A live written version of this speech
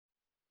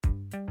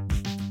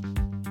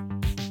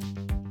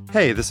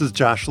Hey, this is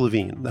Josh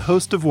Levine, the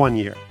host of 1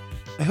 Year.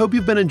 I hope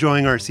you've been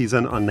enjoying our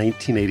season on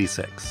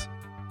 1986.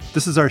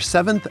 This is our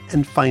 7th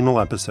and final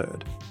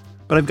episode.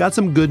 But I've got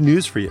some good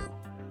news for you.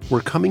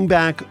 We're coming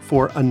back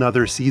for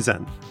another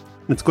season,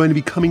 and it's going to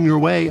be coming your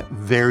way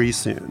very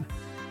soon.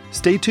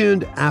 Stay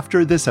tuned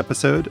after this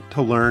episode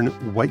to learn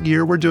what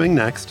year we're doing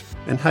next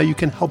and how you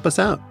can help us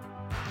out.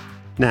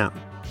 Now,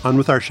 on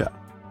with our show.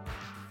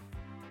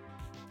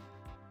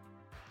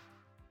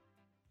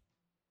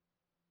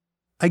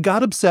 I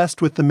got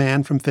obsessed with The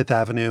Man from Fifth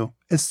Avenue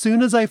as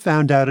soon as I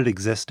found out it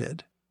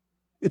existed.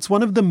 It's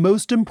one of the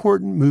most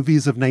important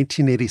movies of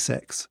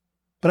 1986,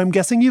 but I'm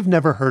guessing you've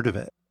never heard of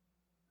it.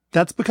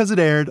 That's because it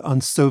aired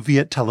on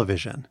Soviet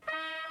television.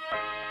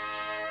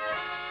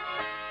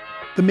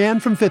 The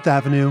Man from Fifth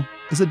Avenue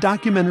is a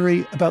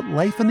documentary about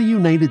life in the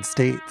United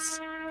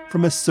States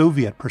from a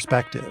Soviet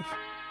perspective.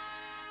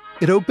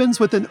 It opens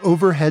with an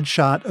overhead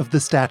shot of the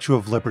Statue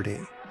of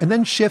Liberty and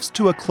then shifts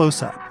to a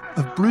close-up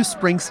of Bruce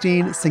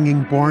Springsteen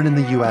singing Born in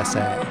the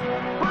USA.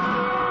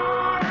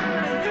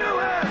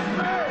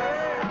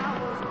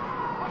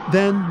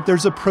 Then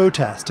there's a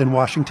protest in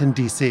Washington,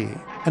 D.C.,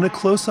 and a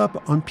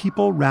close-up on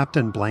people wrapped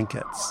in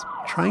blankets,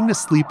 trying to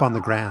sleep on the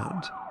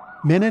ground.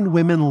 Men and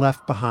women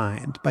left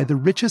behind by the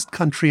richest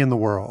country in the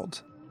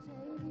world.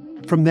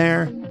 From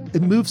there,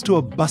 it moves to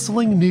a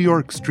bustling New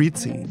York street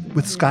scene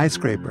with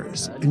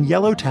skyscrapers and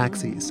yellow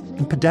taxis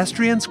and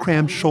pedestrians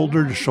crammed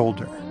shoulder to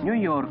shoulder. New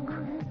York.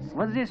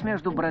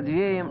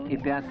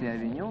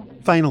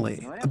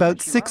 Finally,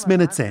 about 6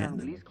 minutes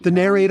in, the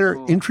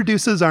narrator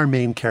introduces our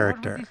main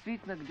character.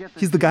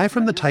 He's the guy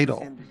from the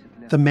title,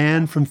 The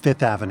Man from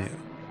Fifth Avenue.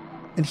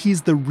 And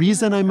he's the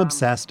reason I'm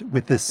obsessed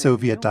with this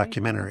Soviet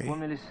documentary.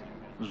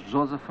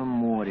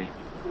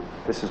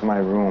 This is my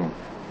room.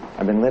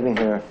 I've been living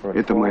here for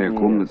Это моя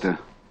комната.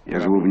 Я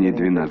живу в ней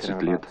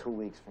 12 лет.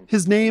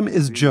 His name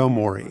is Joe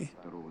Maury.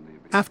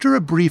 After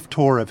a brief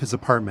tour of his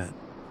apartment,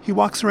 he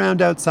walks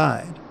around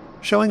outside,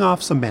 showing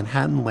off some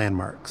Manhattan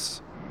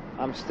landmarks.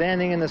 I'm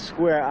standing in the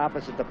square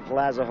opposite the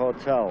Plaza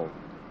Hotel,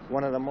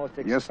 one of the most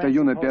expensive Я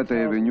стою на hotels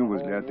 5-й авеню in the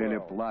возле whole отеля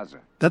world. Plaza.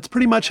 That's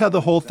pretty much how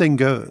the whole thing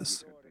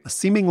goes. A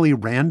seemingly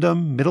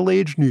random,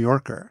 middle-aged New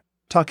Yorker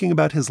talking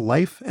about his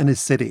life and his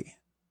city.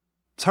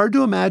 It's hard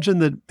to imagine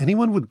that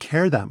anyone would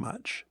care that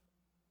much.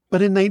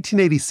 But in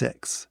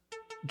 1986,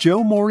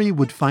 Joe Maury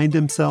would find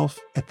himself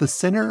at the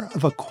center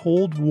of a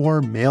Cold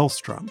War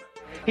maelstrom.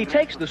 He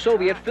takes the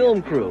Soviet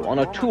film crew on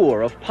a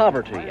tour of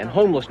poverty and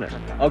homelessness,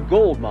 a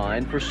gold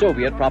mine for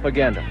Soviet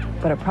propaganda.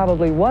 But it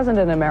probably wasn't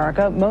an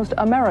America most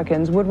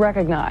Americans would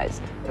recognize.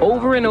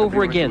 Over and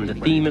over again, the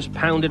theme is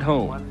pounded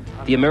home.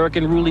 The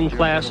American ruling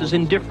class is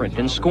indifferent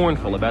and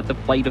scornful about the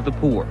plight of the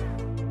poor.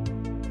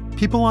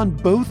 People on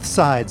both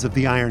sides of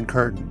the Iron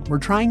Curtain were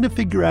trying to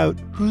figure out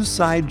whose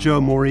side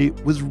Joe Maury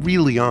was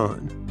really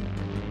on.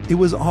 It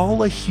was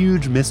all a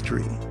huge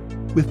mystery,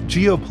 with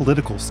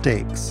geopolitical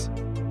stakes.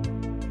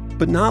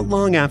 But not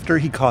long after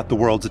he caught the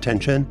world's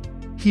attention,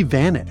 he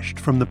vanished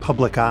from the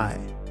public eye.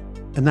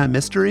 And that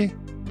mystery,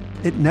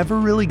 it never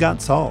really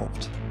got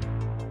solved.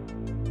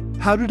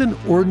 How did an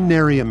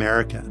ordinary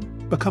American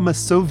become a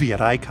Soviet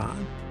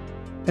icon?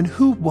 And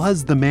who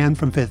was the Man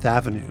from Fifth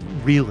Avenue,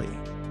 really?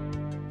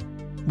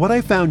 What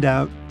I found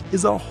out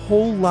is a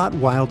whole lot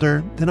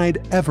wilder than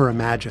I'd ever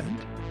imagined.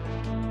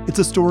 It's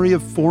a story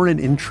of foreign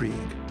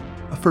intrigue,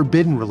 a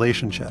forbidden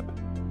relationship,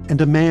 and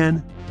a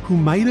man who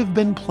might have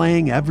been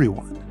playing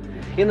everyone.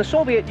 In the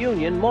Soviet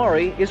Union,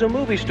 Maury is a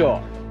movie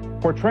star.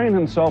 Portraying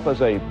himself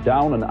as a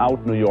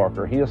down-and-out New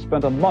Yorker, he has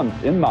spent a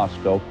month in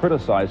Moscow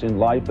criticizing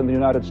life in the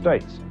United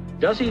States.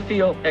 Does he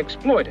feel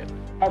exploited?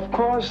 Of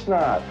course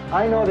not.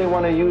 I know they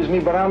want to use me,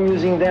 but I'm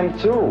using them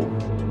too.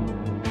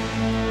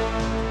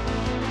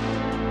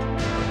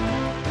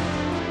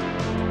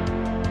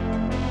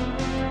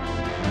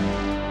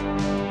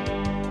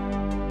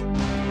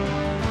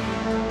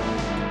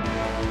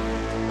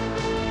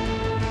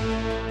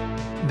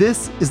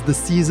 This is the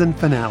season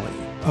finale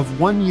of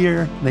 1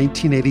 Year,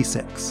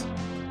 1986.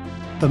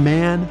 The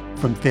Man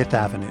from Fifth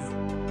Avenue.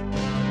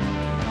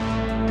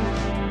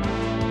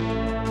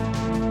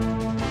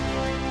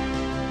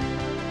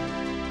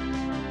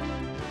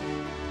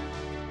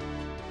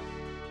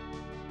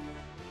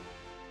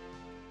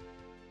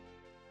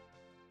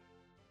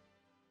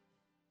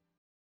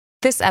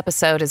 This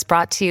episode is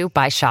brought to you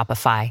by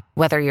Shopify.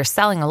 Whether you're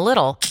selling a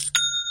little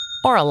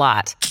or a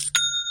lot,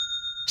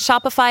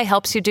 Shopify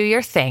helps you do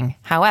your thing,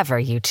 however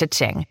you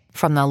cha-ching.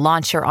 From the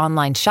launch your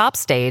online shop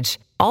stage,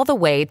 all the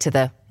way to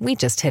the we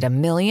just hit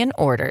 1 million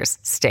orders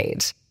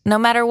stage. No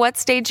matter what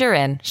stage you're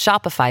in,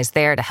 Shopify's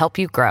there to help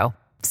you grow.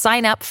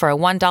 Sign up for a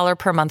 $1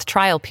 per month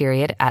trial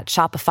period at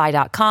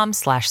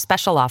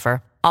shopify.com/special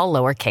offer, all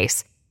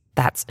lowercase.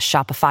 That's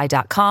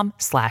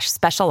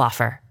shopify.com/special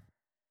offer.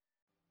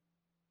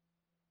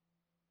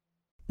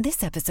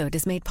 This episode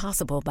is made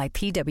possible by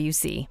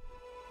PwC.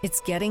 It's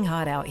getting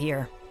hot out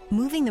here.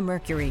 Moving the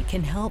mercury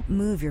can help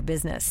move your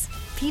business.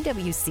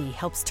 PwC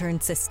helps turn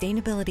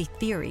sustainability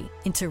theory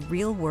into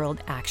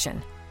real-world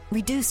action.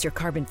 Reduce your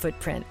carbon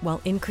footprint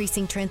while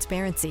increasing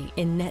transparency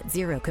in net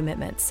zero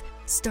commitments.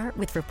 Start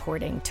with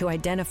reporting to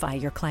identify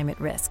your climate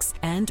risks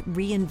and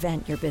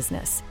reinvent your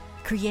business.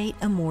 Create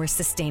a more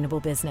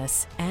sustainable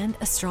business and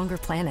a stronger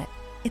planet.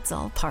 It's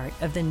all part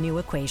of The New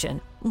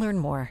Equation. Learn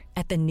more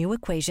at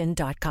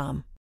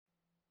thenewequation.com.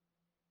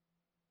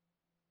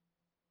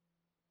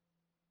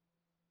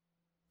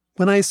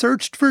 When I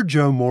searched for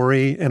Joe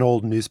Morey in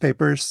old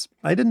newspapers,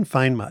 I didn't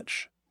find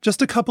much.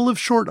 Just a couple of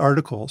short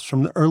articles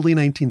from the early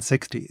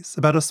 1960s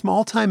about a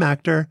small-time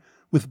actor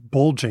with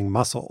bulging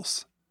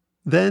muscles.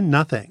 Then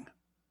nothing.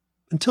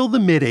 Until the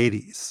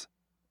mid-80s.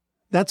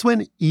 That's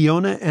when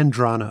Iona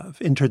Andronov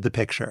entered the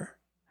picture.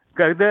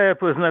 Когда я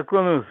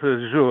познакомился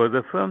с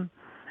Жозефом,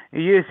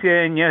 если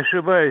я не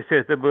ошибаюсь,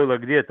 это было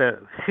где-то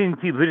в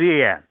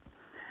сентябре.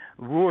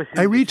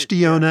 I reached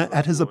Iona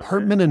at his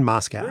apartment in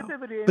Moscow,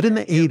 but in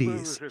the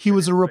 80s, he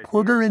was a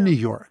reporter in New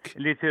York.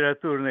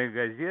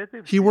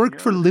 He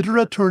worked for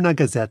Literaturna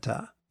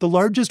Gazeta, the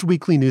largest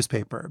weekly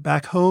newspaper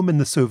back home in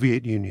the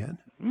Soviet Union.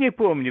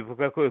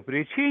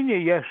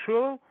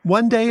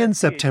 One day in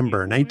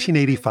September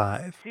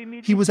 1985,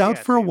 he was out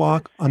for a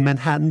walk on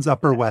Manhattan's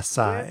Upper West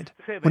Side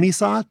when he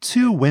saw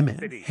two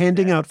women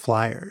handing out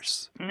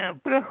flyers.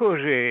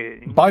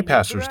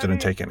 Bypassers didn't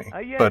take any,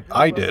 but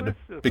I did,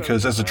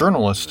 because as a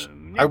journalist,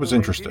 I was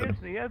interested.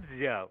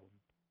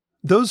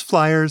 Those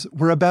flyers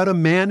were about a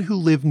man who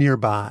lived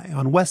nearby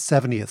on West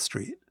 70th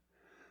Street.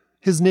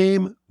 His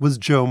name was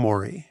Joe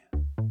Morey.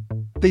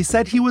 They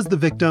said he was the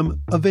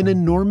victim of an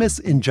enormous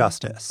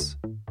injustice.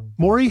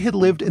 Morey had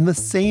lived in the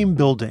same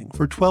building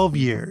for 12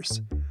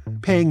 years,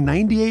 paying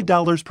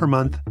 $98 per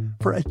month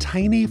for a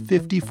tiny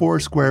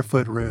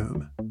 54-square-foot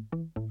room.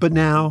 But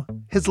now,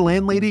 his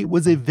landlady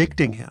was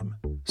evicting him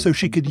so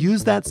she could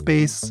use that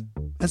space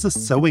as a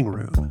sewing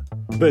room.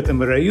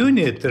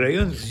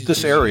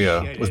 This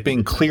area was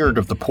being cleared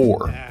of the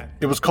poor.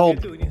 It was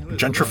called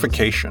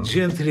gentrification.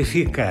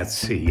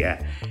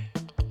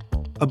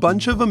 A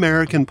bunch of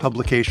American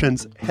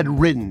publications had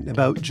written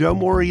about Joe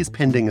Morey's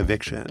pending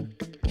eviction.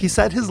 He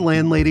said his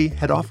landlady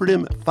had offered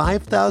him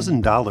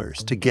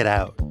 $5,000 to get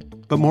out,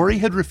 but Morey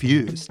had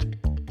refused.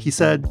 He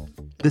said,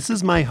 "This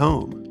is my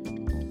home."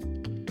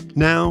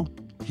 Now,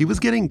 he was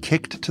getting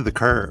kicked to the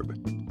curb,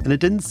 and it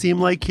didn't seem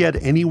like he had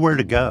anywhere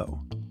to go.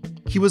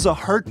 He was a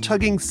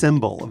heart-tugging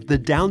symbol of the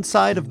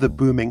downside of the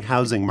booming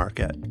housing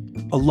market,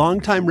 a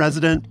longtime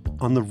resident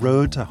on the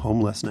road to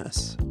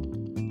homelessness.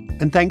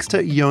 And thanks to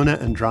Iona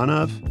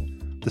Andronov,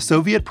 the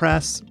Soviet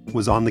press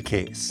was on the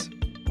case.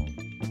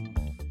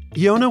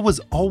 Iona was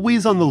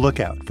always on the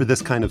lookout for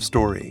this kind of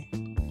story.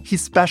 He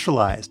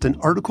specialized in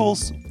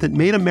articles that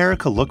made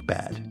America look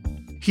bad.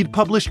 He'd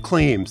published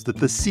claims that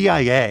the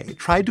CIA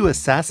tried to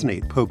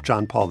assassinate Pope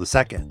John Paul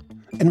II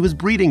and was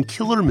breeding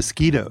killer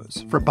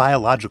mosquitoes for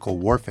biological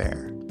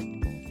warfare.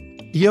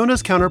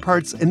 Iona's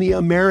counterparts in the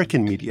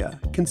American media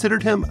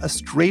considered him a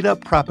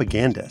straight-up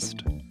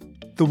propagandist.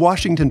 The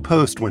Washington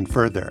Post went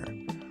further,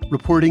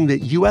 reporting that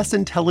U.S.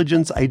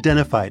 intelligence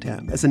identified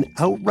him as an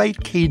outright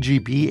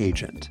KGB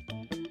agent.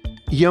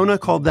 Iona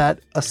called that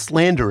a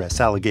slanderous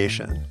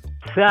allegation.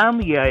 I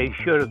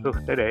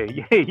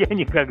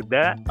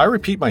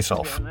repeat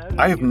myself,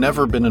 I have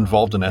never been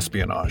involved in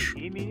espionage,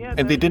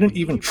 and they didn't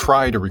even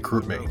try to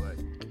recruit me.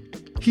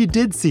 He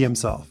did see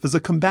himself as a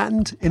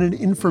combatant in an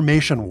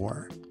information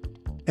war.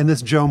 And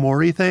this Joe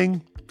Morey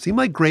thing seemed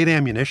like great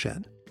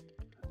ammunition.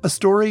 A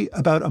story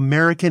about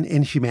American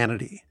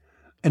inhumanity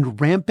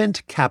and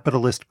rampant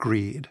capitalist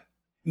greed.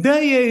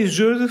 Yes,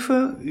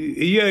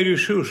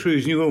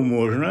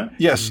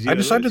 I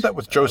decided that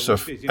with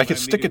Joseph, I could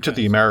stick it to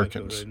the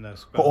Americans,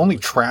 who only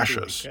trash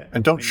us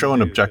and don't show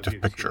an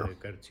objective picture.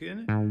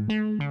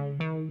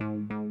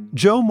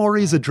 Joe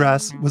Morey's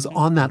address was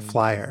on that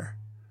flyer,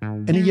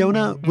 and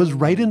Iona was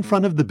right in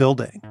front of the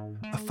building,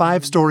 a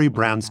 5-story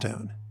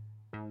brownstone.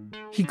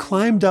 He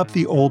climbed up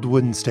the old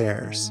wooden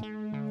stairs,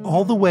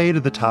 all the way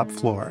to the top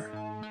floor.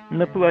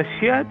 На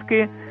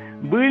площадке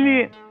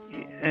были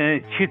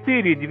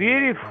 4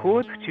 двери,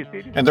 вход в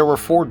 4. And there were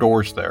 4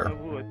 doors there.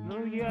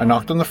 I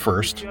knocked on the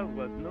first,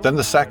 then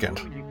the second.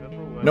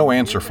 No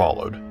answer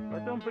followed.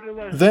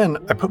 Then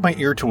I put my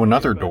ear to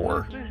another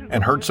door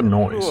and heard some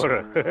noise.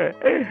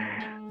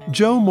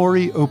 Joe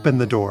Morey opened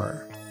the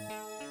door.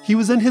 He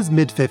was in his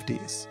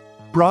mid-50s,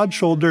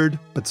 broad-shouldered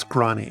but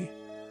scrawny,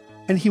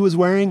 and he was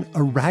wearing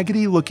a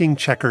raggedy-looking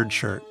checkered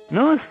shirt.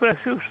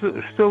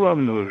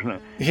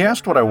 He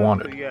asked what I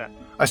wanted.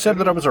 I said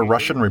that I was a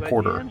Russian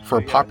reporter for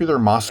a popular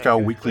Moscow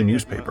weekly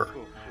newspaper,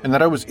 and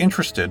that I was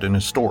interested in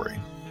his story.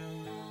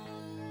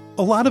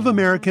 A lot of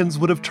Americans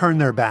would have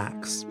turned their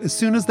backs as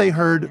soon as they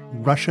heard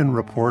Russian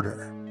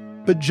reporter.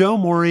 But Joe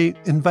Morey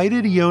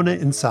invited Iona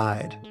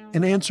inside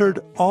and answered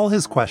all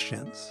his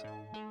questions.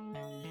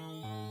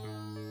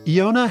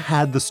 Iona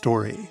had the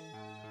story,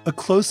 a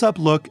close-up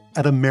look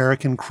at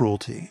American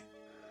cruelty.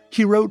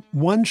 He wrote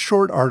one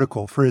short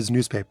article for his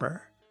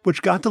newspaper,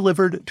 which got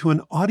delivered to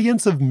an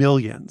audience of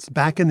millions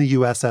back in the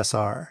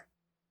USSR.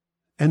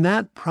 And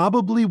that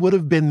probably would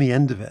have been the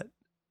end of it.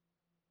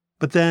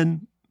 But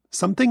then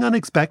something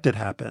unexpected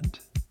happened.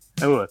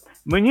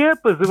 Мне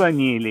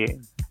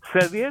позвонили.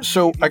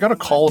 So I got a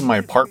call in my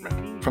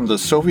apartment from the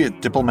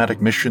Soviet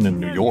diplomatic mission in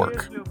New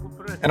York,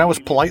 and I was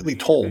politely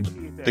told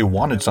they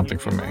wanted something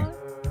from me.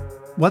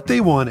 What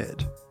they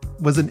wanted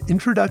was an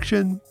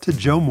introduction to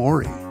Joe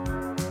Maury.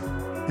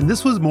 And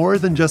this was more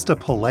than just a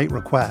polite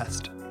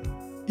request.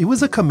 It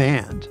was a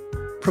command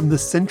from the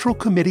Central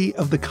Committee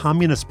of the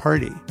Communist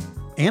Party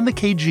and the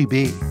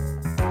KGB.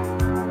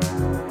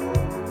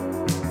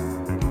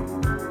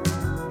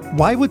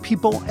 Why would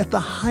people at the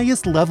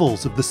highest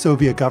levels of the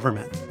Soviet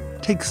government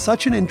take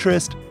such an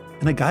interest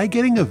in a guy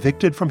getting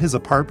evicted from his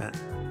apartment?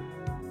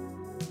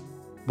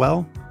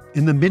 Well,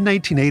 in the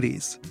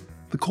mid-1980s,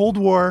 the Cold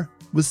War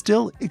was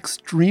still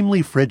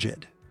extremely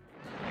frigid.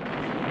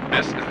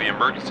 This is the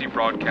emergency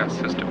broadcast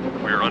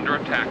system. We are under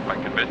attack by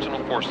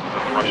conventional forces of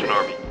the Russian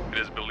army. It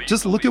is believed.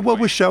 Just look at what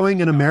was showing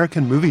in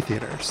American movie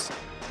theaters.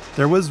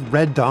 There was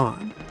Red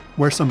Dawn,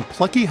 where some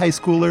plucky high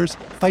schoolers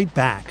fight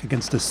back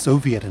against a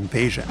Soviet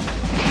invasion.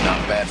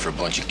 Not bad for a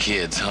bunch of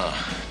kids, huh?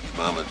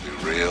 Mama'd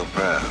be real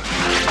proud.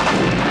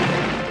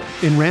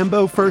 In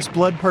Rambo First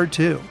Blood Part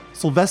 2,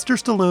 Sylvester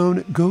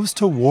Stallone goes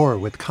to war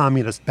with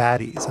communist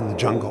baddies in the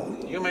jungle.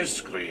 You may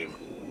scream.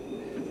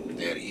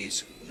 There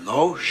is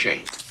no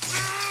shame.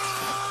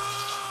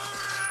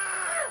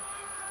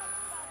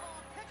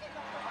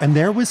 And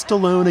there was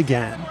Stallone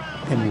again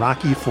in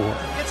Rocky IV.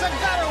 It's a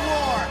gutter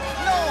war!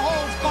 No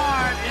holds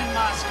barred in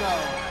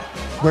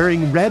Moscow!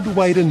 Wearing red,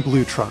 white, and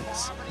blue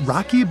trunks,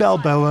 Rocky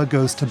Balboa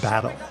goes to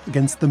battle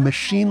against the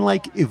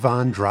machine-like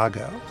Ivan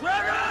Drago.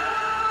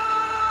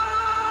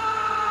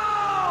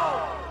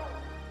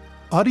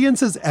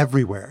 Audiences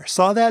everywhere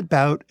saw that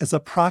bout as a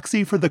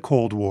proxy for the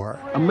Cold War.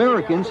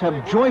 Americans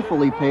have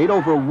joyfully paid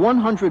over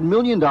 $100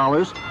 million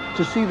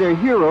to see their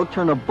hero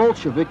turn a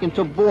Bolshevik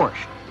into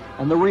borscht,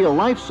 and the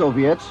real-life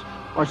Soviets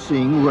are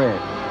seeing red.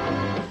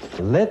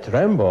 Let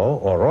Rambo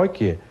or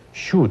Rocky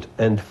shoot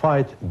and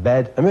fight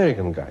bad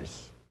American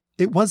guys.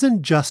 It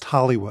wasn't just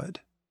Hollywood.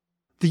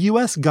 The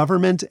U.S.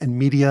 government and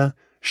media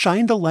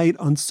shined a light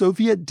on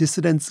Soviet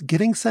dissidents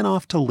getting sent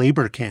off to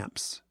labor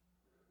camps.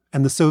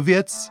 And the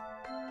Soviets,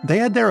 they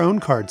had their own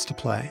cards to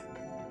play.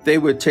 They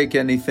would take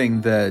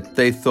anything that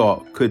they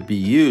thought could be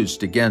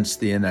used against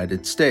the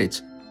United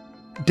States.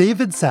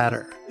 David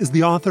Satter is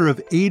the author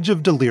of Age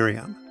of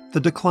Delirium, The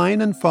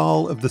Decline and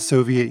Fall of the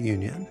Soviet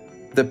Union.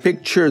 The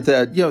picture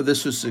that,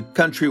 this was a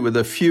country with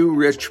a few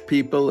rich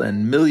people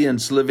and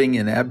millions living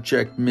in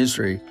abject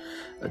misery,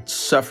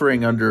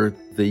 suffering under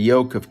the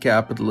yoke of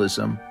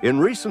capitalism. In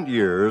recent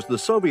years, the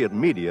Soviet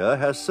media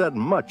has said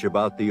much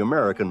about the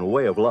American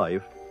way of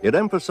life. It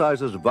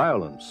emphasizes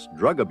violence,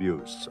 drug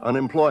abuse,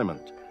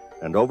 unemployment,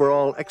 and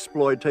overall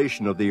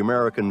exploitation of the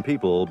American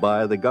people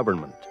by the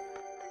government.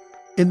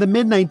 In the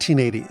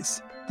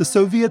mid-1980s, the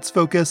Soviets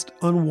focused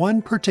on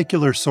one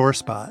particular sore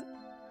spot,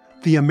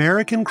 the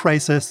American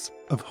crisis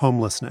of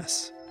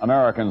homelessness.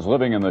 Americans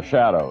living in the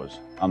shadows,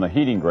 on the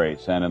heating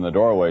grates, and in the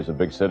doorways of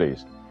big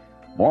cities.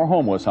 More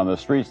homeless on the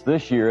streets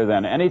this year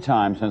than any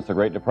time since the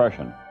Great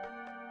Depression.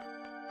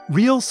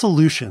 Real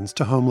solutions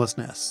to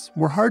homelessness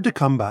were hard to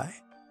come by.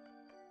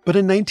 But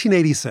in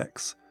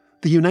 1986,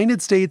 the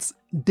United States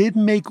did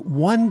make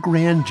one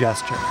grand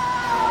gesture.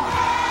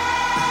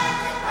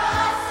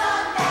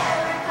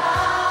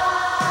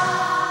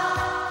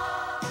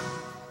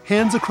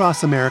 Hands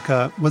Across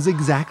America was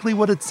exactly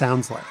what it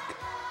sounds like.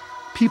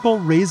 People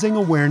raising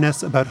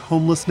awareness about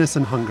homelessness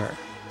and hunger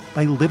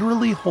by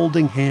literally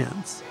holding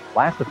hands.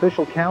 Last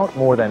official count,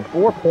 more than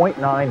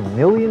 4.9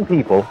 million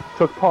people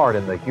took part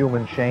in the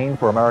human chain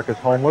for America's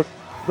homeless.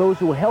 Those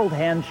who held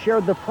hands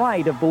shared the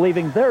pride of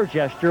believing their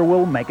gesture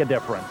will make a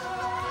difference.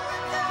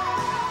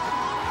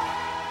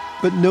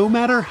 But no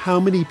matter how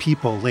many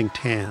people linked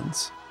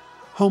hands,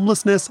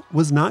 homelessness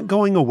was not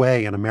going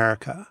away in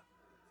America.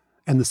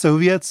 And the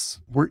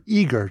Soviets were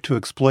eager to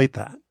exploit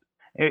that.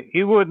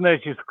 И вот,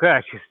 значит, в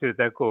качестве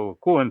такого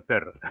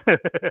контр.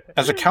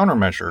 As a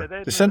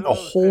countermeasure, they sent a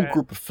whole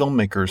group of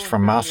filmmakers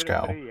from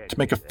Moscow to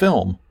make a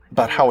film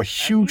about how a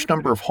huge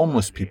number of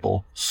homeless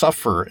people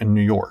suffer in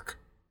New York.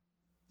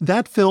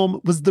 That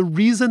film was the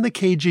reason the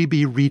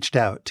KGB reached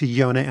out to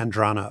Yona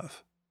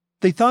Andronov.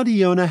 They thought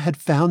Yona had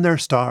found their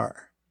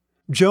star.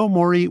 Joe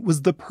Maury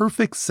was the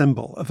perfect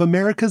symbol of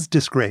America's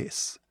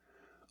disgrace.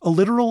 A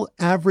literal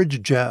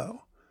average Joe,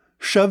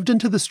 shoved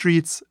into the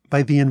streets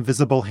by the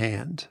invisible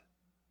hand.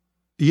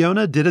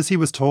 Yona did as he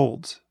was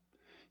told.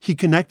 He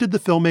connected the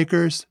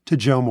filmmakers to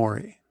Joe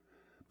Maury.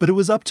 But it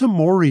was up to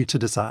Maury to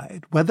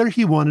decide whether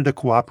he wanted to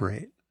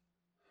cooperate.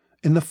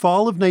 In the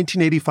fall of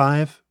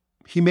 1985,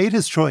 he made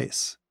his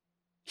choice.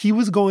 He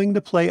was going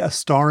to play a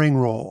starring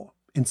role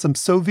in some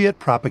Soviet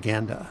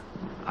propaganda.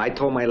 I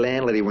told my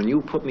landlady, when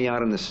you put me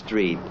out on the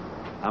street,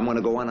 I'm going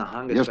to go on a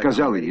hunger strike. Я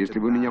сказал ей, если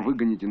вы меня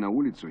выгоните на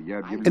улицу, я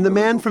объявлю... In The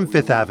Man from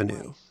Fifth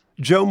Avenue,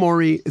 Joe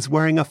Maury is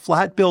wearing a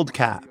flat-billed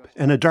cap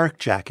and a dark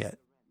jacket.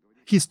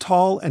 He's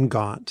tall and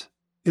gaunt.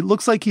 It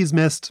looks like he's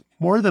missed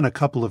more than a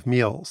couple of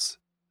meals.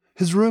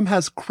 His room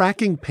has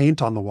cracking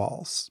paint on the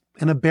walls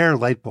and a bare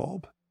light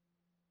bulb.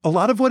 A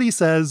lot of what he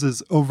says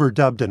is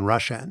overdubbed in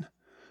Russian,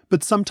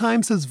 but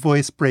sometimes his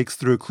voice breaks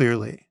through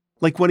clearly,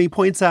 like when he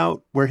points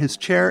out where his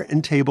chair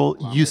and table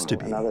used to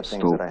be. And other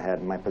things that I had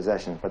in my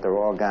possessions, but they're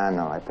all gone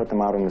now. I put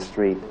them out on the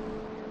street.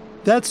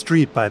 That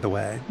street, by the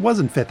way,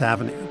 wasn't Fifth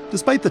Avenue,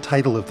 despite the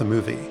title of the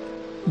movie.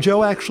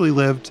 Joe actually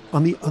lived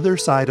on the other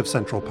side of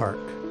Central Park.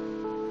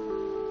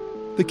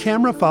 The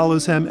camera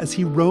follows him as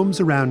he roams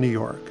around New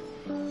York,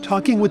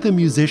 talking with a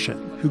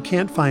musician who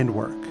can't find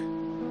work.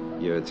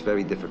 Yeah, it's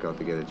very difficult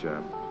to get a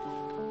job.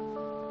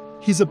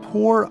 He's a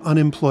poor,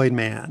 unemployed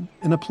man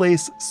in a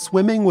place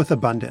swimming with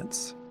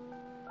abundance.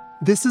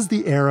 This is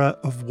the era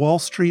of Wall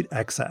Street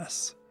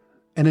excess.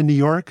 And in New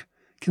York,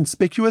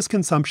 conspicuous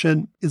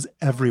consumption is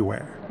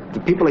everywhere. The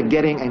people are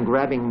getting and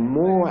grabbing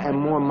more and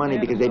more money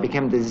because they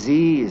become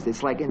diseased.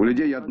 It's like...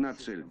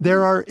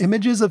 There are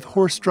images of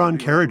horse-drawn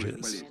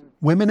carriages,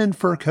 women in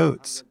fur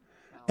coats,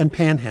 and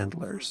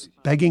panhandlers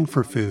begging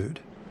for food.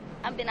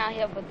 I've been out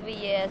here for 3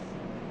 years,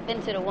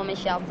 been to the women's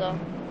shelter.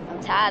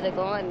 I'm tired of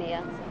going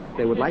there.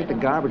 They would like the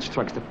garbage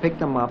trucks to pick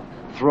them up,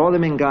 throw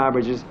them in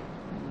garbages,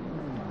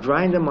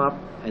 grind them up,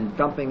 and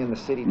dumping in the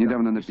city.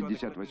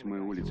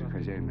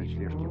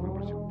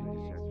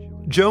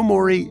 Joe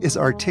Morey is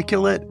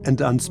articulate and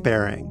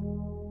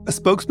unsparing, a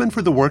spokesman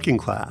for the working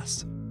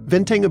class,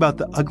 venting about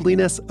the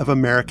ugliness of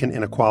American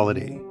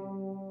inequality.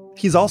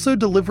 He's also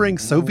delivering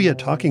Soviet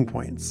talking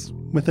points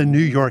with a New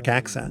York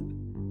accent.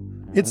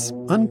 It's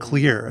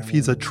unclear if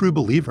he's a true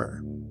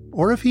believer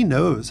or if he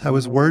knows how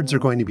his words are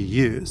going to be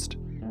used.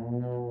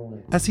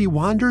 As he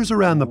wanders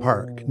around the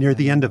park near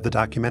the end of the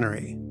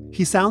documentary,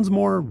 he sounds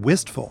more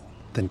wistful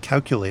than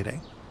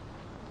calculating.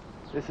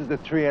 This is the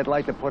tree I'd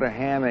like to put a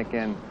hammock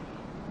in,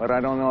 but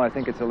I don't know, I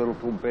think it's a little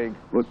too big.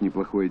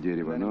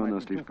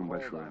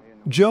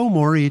 Joe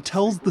Morey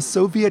tells the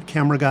Soviet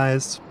camera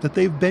guys that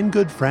they've been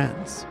good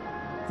friends,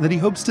 and that he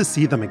hopes to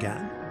see them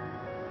again.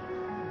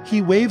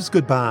 He waves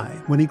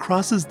goodbye when he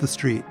crosses the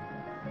street,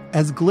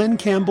 as Glenn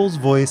Campbell's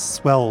voice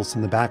swells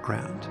in the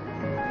background.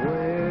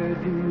 Where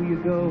do you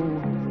go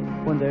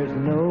when there's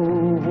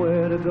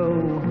nowhere to go,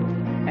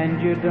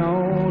 and you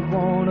don't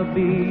want to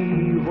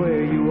be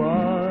where you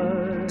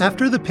are?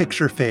 After the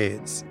picture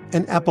fades,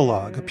 an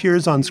epilogue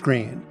appears on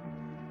screen.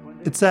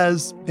 It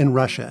says, in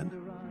Russian,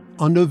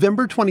 on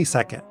November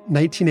 22nd,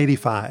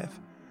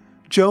 1985,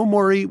 Joe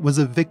Morey was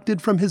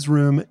evicted from his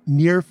room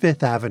near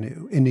Fifth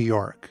Avenue in New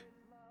York.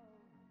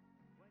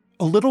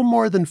 A little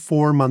more than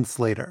 4 months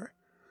later,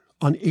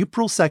 on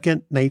April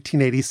 2nd,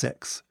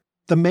 1986,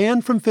 The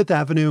Man from Fifth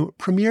Avenue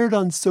premiered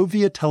on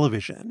Soviet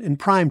television in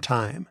prime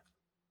time.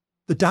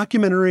 The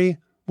documentary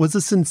was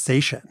a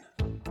sensation.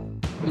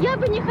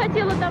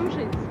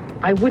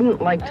 I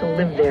wouldn't like to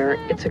live there.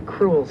 It's a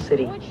cruel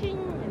city.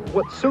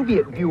 What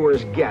Soviet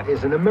viewers get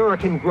is an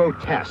American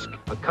grotesque,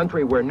 a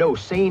country where no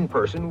sane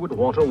person would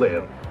want to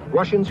live.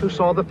 Russians who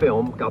saw the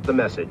film got the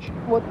message.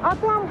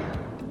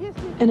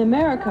 In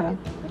America,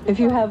 if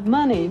you have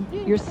money,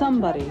 you're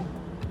somebody.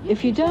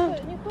 If you don't,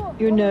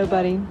 you're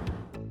nobody.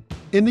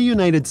 In the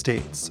United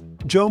States,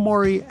 Joe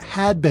Morey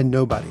had been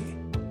nobody.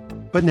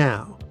 But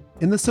now,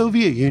 in the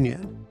Soviet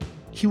Union,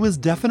 he was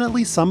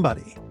definitely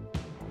somebody.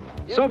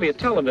 Soviet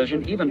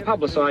television even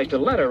publicized a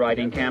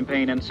letter-writing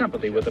campaign in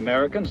sympathy with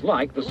Americans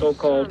like the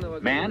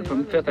so-called Man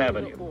from Fifth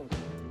Avenue.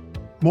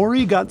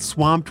 Morey got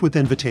swamped with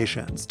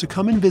invitations to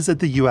come and visit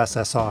the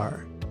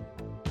USSR.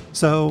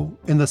 So,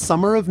 in the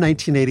summer of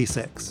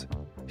 1986,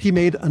 he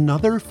made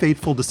another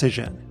fateful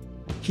decision.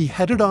 He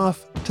headed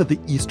off to the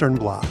Eastern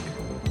Bloc.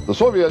 The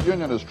Soviet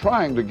Union is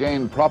trying to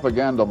gain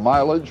propaganda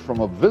mileage from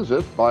a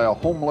visit by a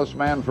homeless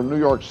man from New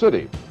York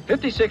City.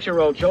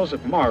 56-year-old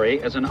Joseph Morey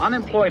is an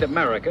unemployed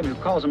American who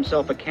calls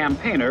himself a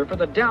campaigner for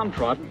the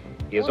downtrodden.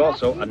 He is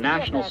also a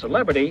national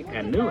celebrity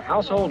and new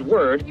household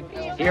word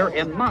here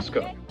in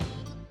Moscow.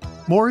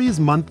 Morey's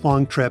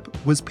month-long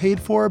trip was paid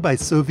for by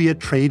Soviet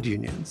trade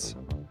unions.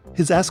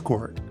 His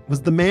escort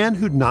was the man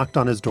who'd knocked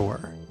on his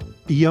door,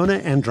 Iona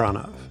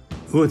Andronov.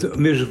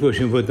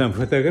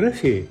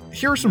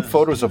 Here are some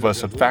photos of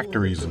us at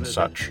factories and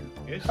such.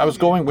 I was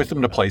going with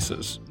him to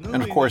places,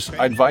 and of course,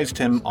 I advised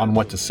him on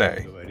what to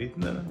say.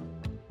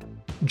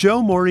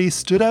 Joe Morey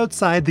stood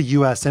outside the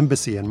U.S.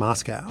 Embassy in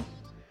Moscow,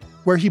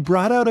 where he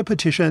brought out a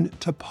petition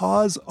to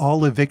pause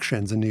all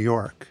evictions in New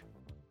York.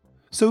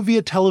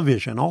 Soviet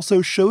television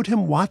also showed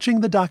him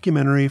watching the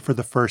documentary for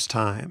the first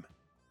time.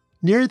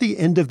 Near the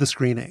end of the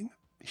screening,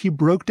 he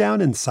broke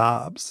down in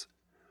sobs,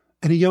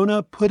 and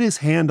Iona put his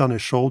hand on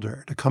his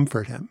shoulder to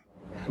comfort him.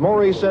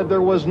 Morey said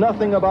there was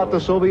nothing about the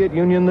Soviet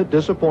Union that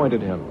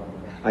disappointed him.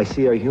 I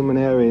see a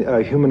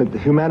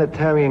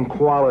humanitarian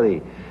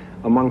quality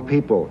among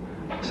people,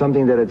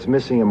 something that it's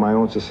missing in my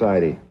own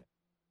society.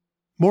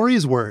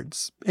 Morey's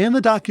words, and the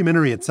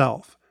documentary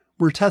itself,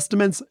 were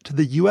testaments to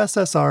the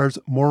USSR's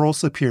moral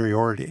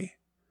superiority.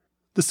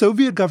 The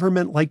Soviet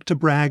government liked to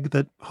brag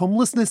that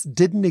homelessness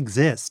didn't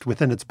exist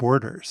within its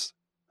borders,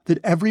 that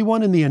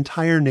everyone in the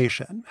entire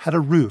nation had a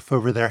roof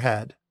over their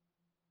head.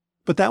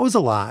 But that was a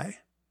lie.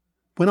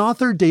 When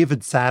author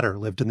David Satter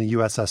lived in the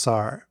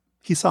USSR,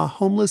 he saw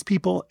homeless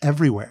people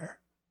everywhere.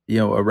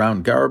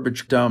 around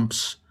garbage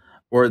dumps,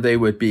 or they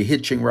would be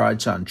hitching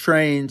rides on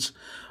trains.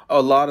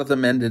 A lot of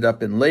them ended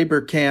up in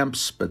labor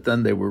camps, but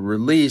then they were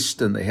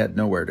released and they had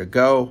nowhere to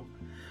go.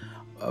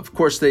 Of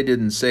course, they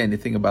didn't say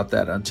anything about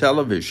that on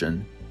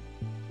television.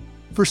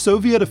 For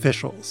Soviet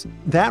officials,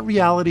 that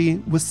reality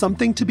was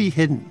something to be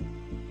hidden.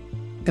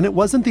 And it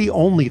wasn't the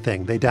only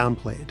thing they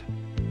downplayed.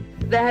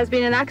 There has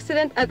been an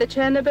accident at the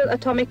Chernobyl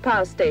atomic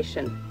power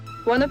station.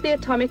 One of the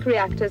atomic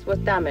reactors was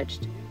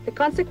damaged. The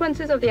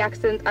consequences of the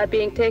accident are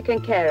being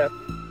taken care of.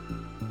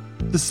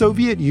 The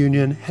Soviet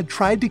Union had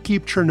tried to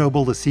keep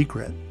Chernobyl a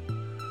secret.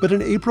 But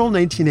in April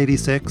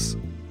 1986,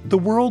 the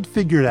world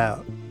figured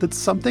out that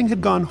something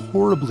had gone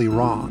horribly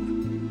wrong.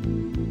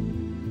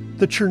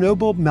 The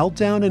Chernobyl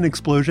meltdown and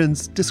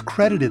explosions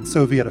discredited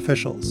Soviet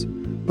officials,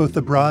 both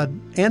abroad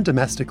and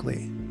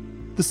domestically.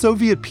 The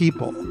Soviet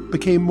people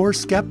became more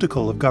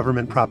skeptical of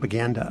government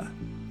propaganda.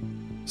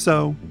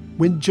 So,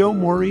 when Joe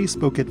Morey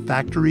spoke at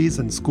factories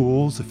and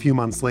schools a few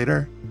months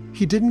later,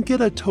 he didn't get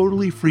a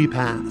totally free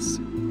pass.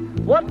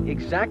 What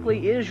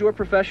exactly is your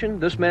profession?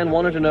 This man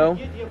wanted to know.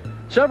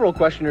 Several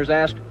questioners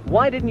asked,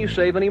 why didn't you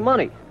save any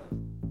money?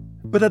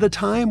 But at a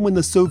time when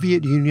the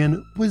Soviet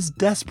Union was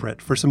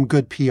desperate for some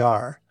good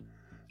PR,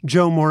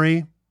 Joe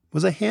Morey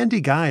was a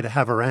handy guy to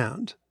have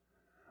around.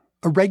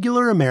 A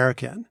regular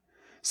American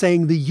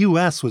saying the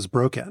U.S. was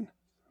broken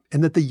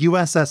and that the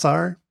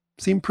USSR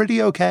seemed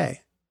pretty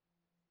okay.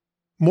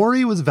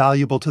 Morey was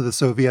valuable to the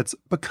Soviets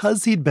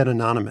because he'd been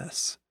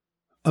anonymous,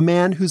 a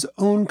man whose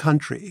own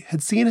country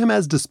had seen him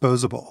as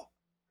disposable.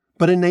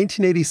 But in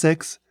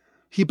 1986,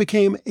 he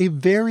became a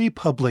very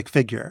public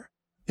figure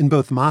in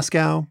both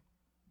Moscow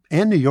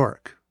and New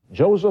York.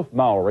 Joseph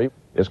Maury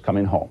is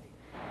coming home.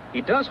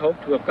 He does hope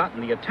to have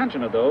gotten the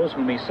attention of those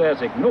whom he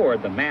says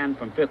ignored the man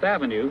from Fifth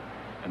Avenue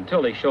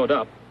until he showed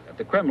up at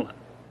the Kremlin.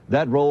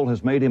 That role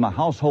has made him a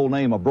household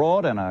name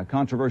abroad and a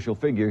controversial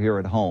figure here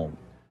at home.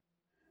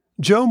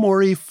 Joe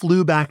Morey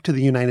flew back to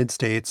the United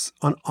States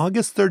on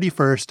August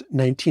 31st,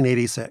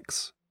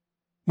 1986.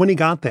 When he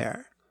got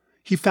there,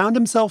 he found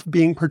himself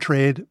being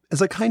portrayed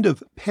as a kind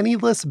of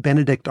penniless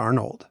Benedict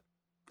Arnold,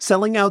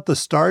 selling out the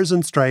stars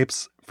and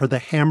stripes for the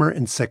hammer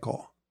and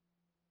sickle.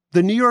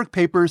 The New York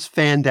papers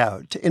fanned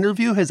out to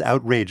interview his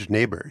outraged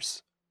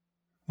neighbors.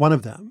 One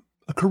of them,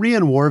 a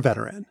Korean War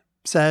veteran,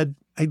 said,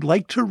 "I'd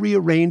like to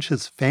rearrange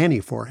his fanny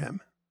for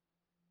him."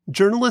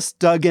 Journalists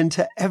dug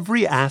into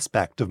every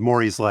aspect of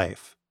Morey's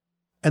life,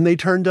 and they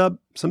turned up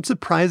some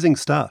surprising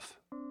stuff.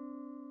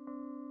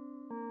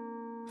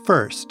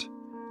 First,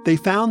 they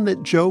found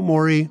that Joe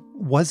Morey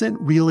wasn't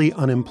really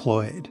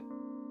unemployed.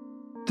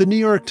 The New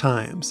York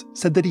Times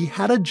said that he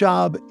had a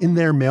job in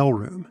their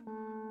mailroom,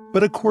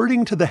 but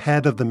according to the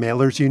head of the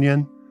Mailers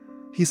Union,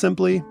 he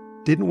simply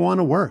didn't want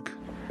to work.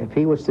 If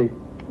he was to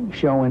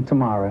show in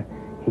tomorrow,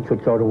 he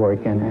could go to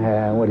work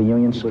and with a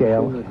union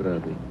scale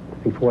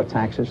before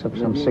taxes of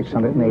some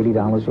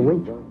 $680 a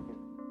week.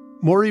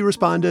 Morey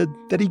responded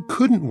that he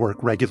couldn't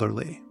work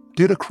regularly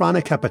due to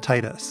chronic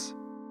hepatitis.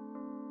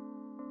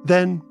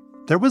 Then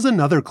there was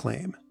another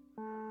claim,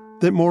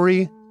 that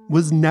Morey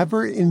was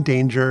never in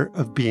danger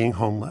of being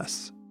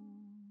homeless.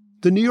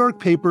 The New York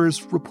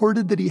papers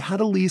reported that he had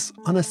a lease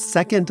on a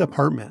second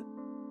apartment,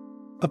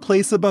 a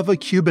place above a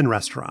Cuban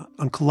restaurant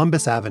on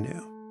Columbus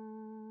Avenue.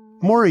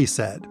 Morey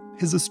said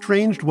his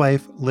estranged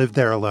wife lived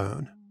there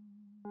alone.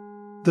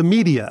 The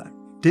media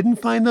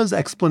didn't find those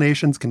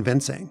explanations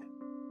convincing.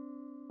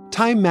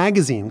 Time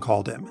magazine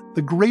called him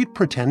the Great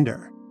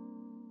Pretender.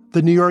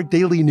 The New York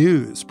Daily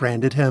News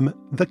branded him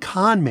the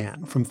con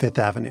man from Fifth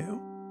Avenue,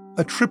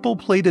 a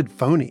triple-plated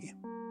phony,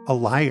 a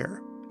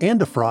liar,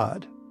 and a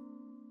fraud.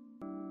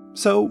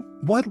 So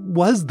what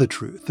was the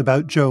truth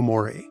about Joe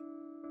Morey?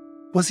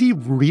 Was he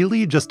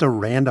really just a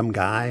random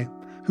guy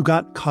who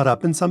got caught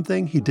up in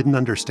something he didn't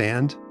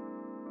understand?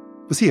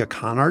 Was he a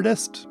con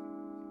artist?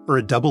 Or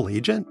a double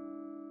agent?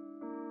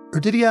 Or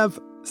did he have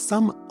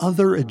some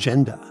other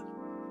agenda?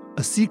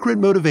 A secret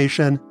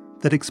motivation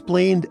that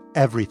explained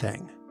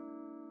everything?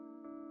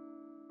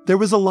 There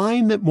was a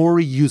line that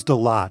Morey used a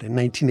lot in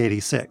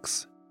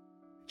 1986.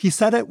 He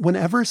said it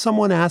whenever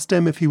someone asked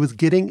him if he was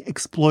getting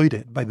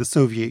exploited by the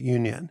Soviet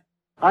Union.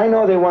 I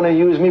know they want to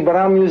use me, but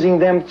I'm using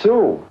them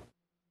too.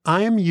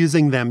 I'm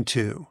using them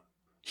too.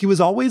 He was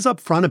always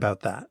upfront about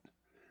that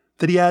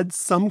he had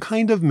some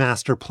kind of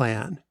master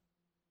plan.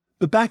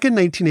 But back in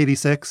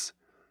 1986,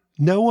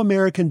 no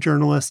American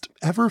journalist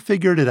ever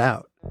figured it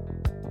out.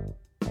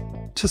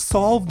 To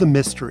solve the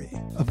mystery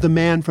of the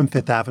man from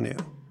Fifth Avenue,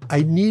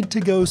 I need to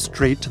go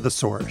straight to the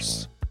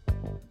source.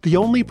 The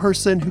only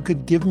person who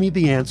could give me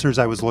the answers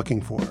I was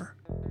looking for.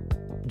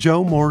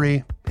 Joe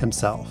Morey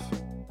himself.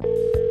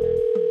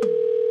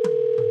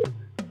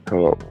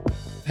 Hello.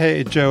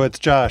 Hey, Joe, it's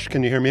Josh.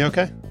 Can you hear me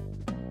okay?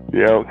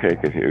 Yeah, okay. I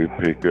can hear you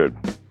pretty good.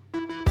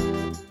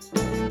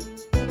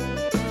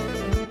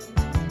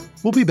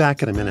 We'll be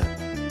back in a minute.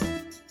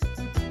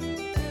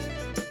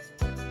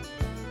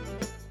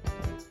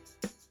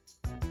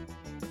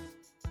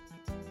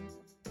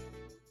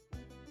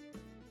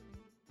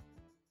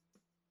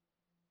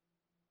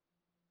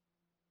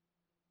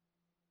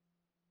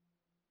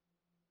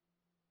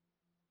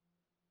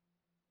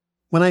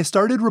 When I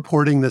started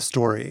reporting this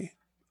story,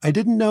 I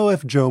didn't know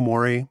if Joe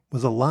Morey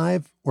was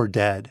alive or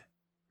dead.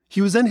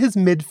 He was in his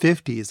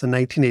mid-50s in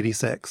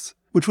 1986,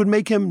 which would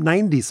make him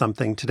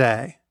 90-something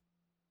today.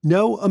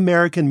 No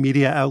American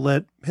media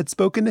outlet had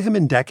spoken to him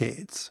in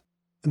decades,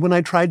 and when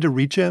I tried to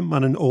reach him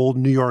on an old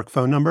New York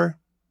phone number,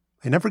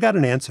 I never got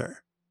an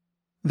answer.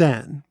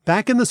 Then,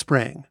 back in the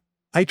spring,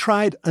 I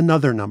tried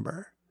another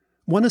number,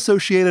 one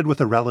associated with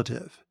a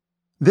relative.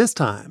 This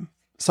time,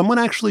 someone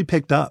actually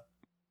picked up.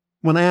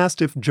 When I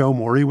asked if Joe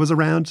Morey was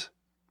around,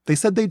 they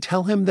said they'd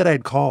tell him that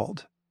I'd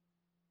called.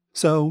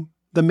 So,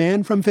 the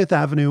man from Fifth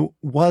Avenue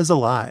was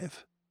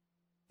alive.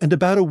 And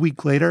about a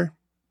week later,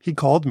 he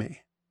called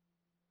me.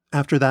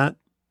 After that,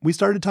 we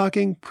started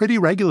talking pretty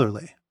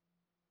regularly.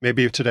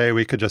 Maybe today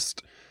we could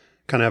just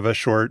kind of have a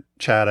short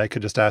chat. I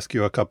could just ask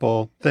you a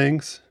couple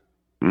things.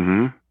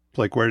 Mm-hmm.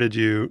 Like, where did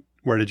you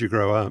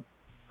grow up?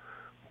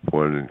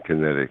 Born in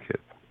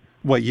Connecticut.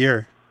 What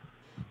year?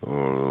 Oh, a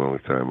long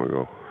time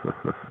ago.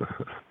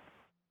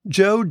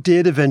 Joe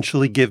did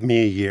eventually give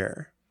me a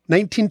year,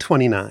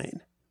 1929,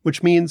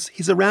 which means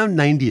he's around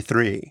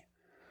 93.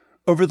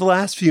 Over the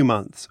last few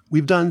months,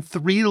 we've done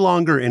 3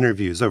 longer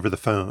interviews over the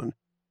phone.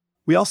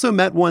 We also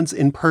met once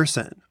in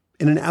person,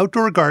 in an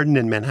outdoor garden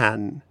in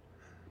Manhattan.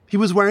 He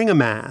was wearing a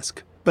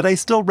mask, but I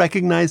still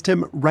recognized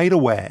him right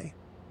away.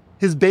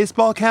 His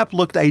baseball cap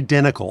looked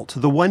identical to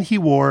the one he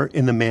wore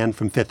in The Man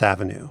from Fifth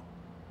Avenue.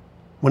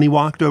 When he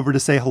walked over to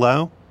say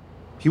hello,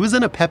 he was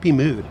in a peppy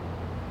mood.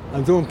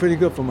 I'm doing pretty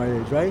good for my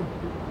age, right?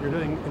 You're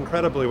doing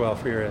incredibly well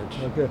for your age.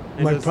 Okay.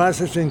 My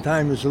processing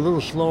time is a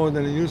little slower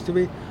than it used to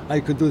be.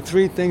 I could do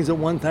 3 things at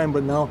one time,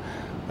 but now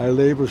I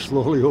labor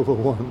slowly over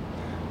one.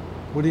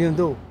 What are you going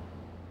to do?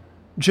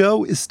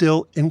 Joe is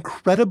still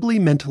incredibly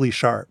mentally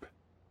sharp.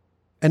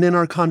 And in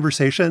our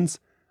conversations,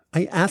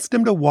 I asked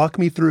him to walk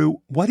me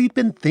through what he'd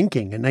been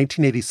thinking in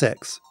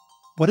 1986,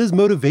 what his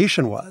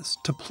motivation was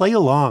to play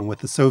along with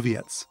the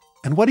Soviets,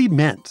 and what he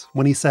meant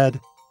when he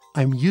said,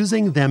 "I'm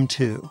using them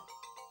too."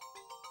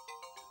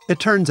 It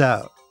turns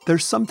out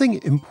there's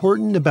something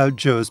important about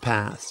Joe's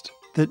past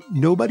that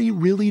nobody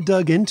really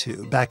dug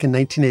into back in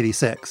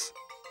 1986.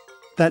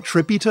 That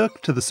trip he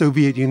took to the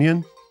Soviet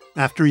Union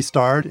after he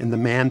starred in The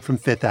Man from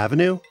Fifth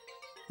Avenue,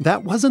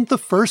 that wasn't the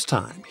first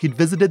time he'd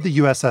visited the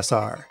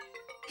USSR.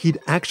 He'd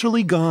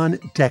actually gone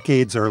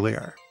decades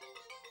earlier.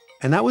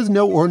 And that was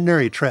no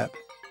ordinary trip.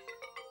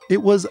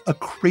 It was a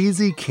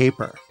crazy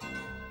caper.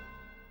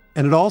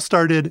 And it all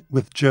started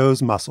with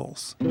Joe's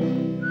muscles.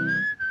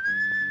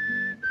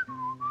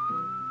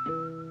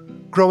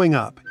 Growing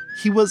up,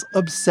 he was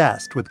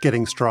obsessed with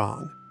getting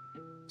strong.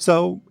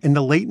 So, in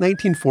the late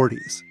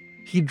 1940s,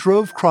 he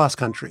drove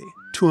cross-country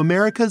to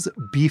America's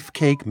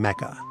beefcake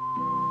mecca.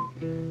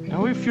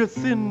 Now, if you're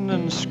thin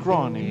and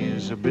scrawny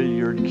as a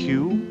billiard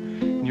cue,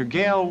 and your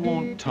gal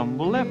won't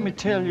tumble, let me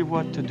tell you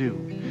what to do.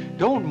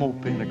 Don't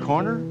mope in the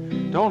corner.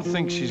 Don't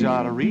think she's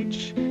out of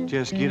reach.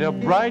 Just get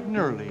up bright and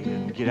early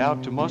and get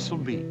out to Muscle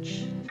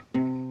Beach.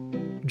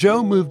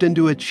 Joe moved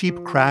into a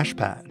cheap crash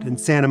pad in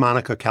Santa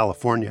Monica,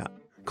 California,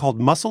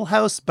 called Muscle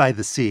House by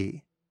the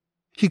Sea.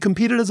 He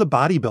competed as a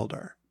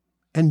bodybuilder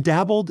and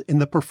dabbled in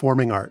the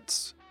performing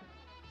arts.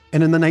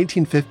 And in the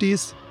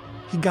 1950s,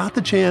 he got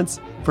the chance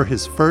for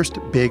his first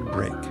big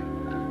break.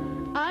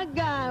 I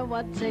got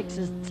what takes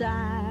his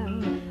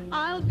time.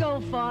 I'll go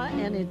for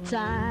any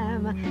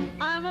time.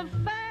 I'm a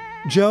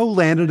fan. Joe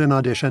landed an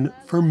audition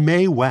for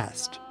Mae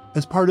West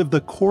as part of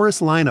the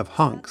chorus line of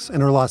hunks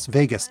in her Las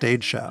Vegas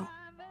stage show.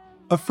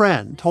 A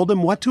friend told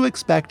him what to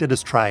expect at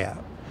his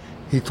tryout.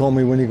 He told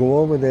me when you go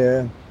over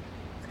there,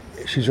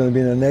 she's going to be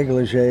in a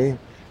negligee,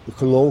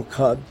 a low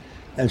cut,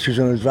 and she's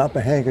going to drop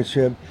a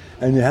handkerchief,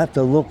 and you have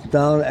to look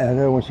down at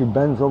her when she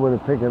bends over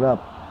to pick it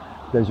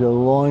up, that you're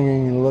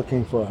longing and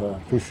looking for her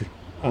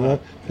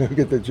to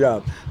get the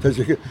job.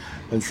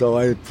 And so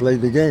I played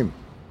the game.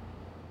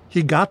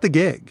 He got the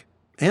gig,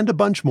 and a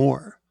bunch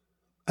more,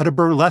 at a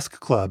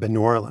burlesque club in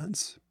New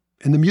Orleans,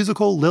 in the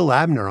musical Lil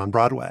Abner on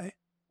Broadway,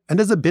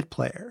 and as a bit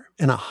player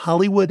in a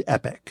Hollywood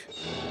epic.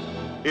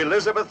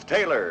 Elizabeth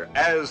Taylor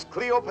as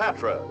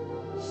Cleopatra,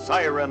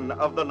 Siren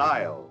of the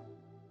Nile.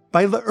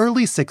 By the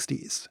early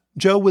 60s,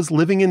 Joe was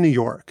living in New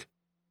York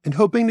and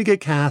hoping to get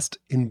cast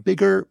in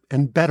bigger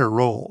and better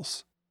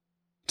roles.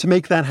 To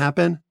make that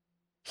happen,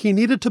 he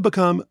needed to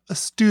become a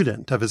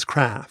student of his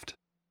craft.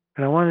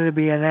 And I wanted to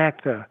be an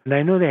actor. And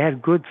I knew they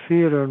had good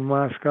theater in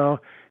Moscow,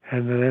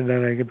 and then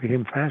I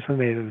became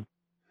fascinated.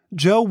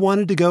 Joe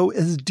wanted to go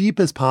as deep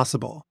as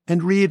possible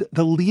and read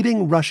the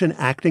leading Russian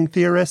acting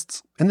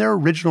theorists in their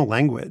original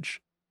language.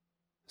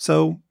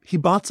 So he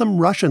bought some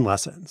Russian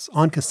lessons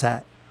on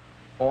cassette.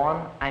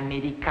 Он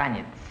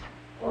американец.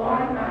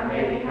 Он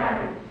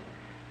американец.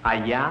 А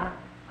я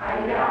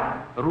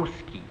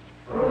русский.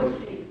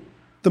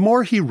 The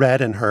more he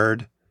read and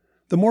heard,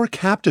 the more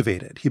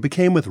captivated he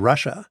became with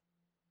Russia,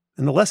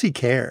 and the less he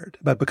cared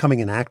about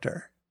becoming an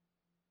actor.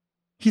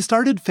 He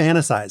started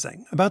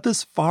fantasizing about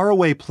this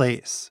faraway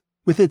place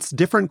with its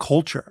different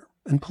culture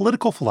and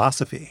political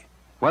philosophy.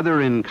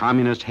 Whether in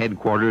communist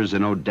headquarters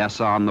in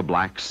Odessa on the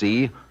Black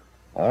Sea,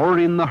 or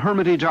in the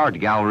Hermitage Art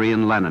Gallery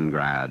in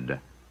Leningrad.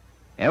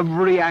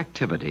 Every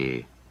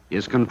activity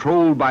is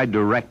controlled by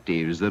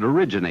directives that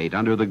originate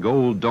under the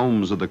gold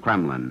domes of the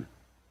Kremlin.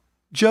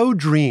 Joe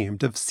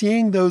dreamed of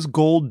seeing those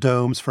gold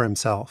domes for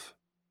himself,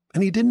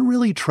 and he didn't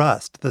really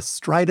trust the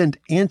strident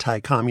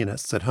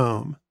anti-communists at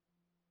home.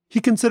 He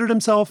considered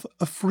himself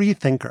a free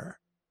thinker,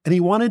 and he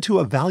wanted to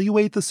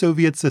evaluate the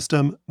Soviet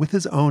system with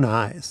his own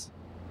eyes.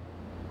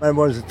 I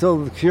was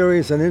still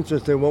curious and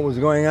interested in what was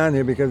going on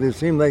here because it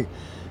seemed like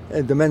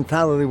the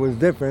mentality was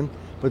different,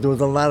 but there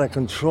was a lot of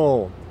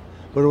control.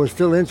 But it was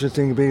still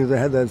interesting because they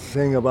had that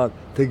thing about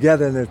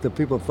togetherness, the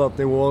people felt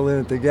they were all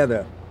in it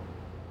together.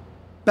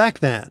 Back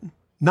then,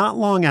 not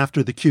long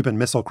after the Cuban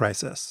Missile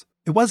Crisis,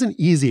 it wasn't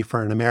easy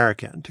for an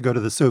American to go to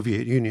the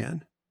Soviet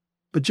Union.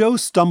 But Joe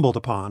stumbled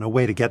upon a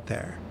way to get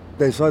there.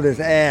 They saw this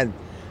ad,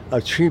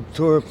 a cheap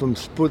tour from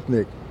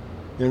Sputnik,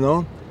 you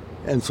know?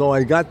 And so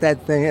I got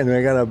that thing and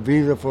I got a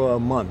visa for a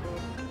month.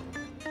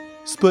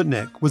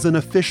 Sputnik was an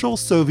official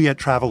Soviet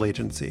travel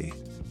agency.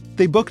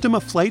 They booked him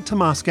a flight to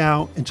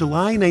Moscow in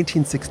July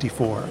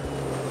 1964.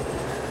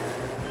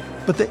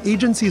 But the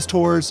agency's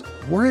tours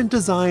weren't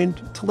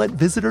designed to let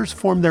visitors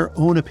form their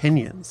own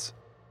opinions.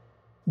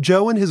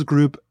 Joe and his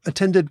group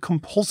attended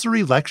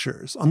compulsory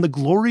lectures on the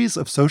glories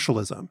of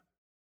socialism.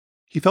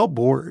 He felt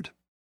bored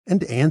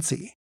and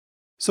antsy.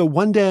 So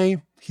one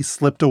day, he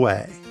slipped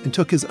away and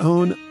took his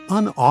own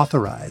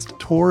unauthorized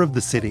tour of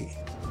the city.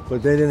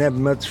 But they didn't have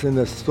much in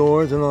the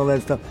stores and all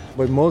that stuff.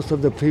 But most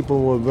of the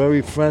people were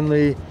very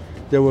friendly.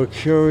 They were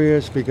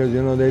curious because,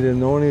 you know, they didn't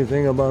know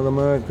anything about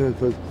America. It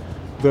was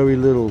very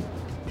little.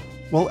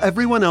 While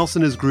everyone else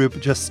in his group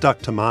just stuck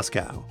to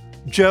Moscow,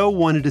 Joe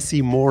wanted to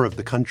see more of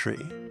the country.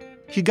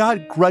 He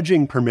got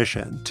grudging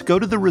permission to go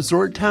to the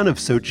resort town of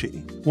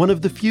Sochi, one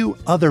of the few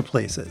other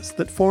places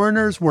that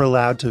foreigners were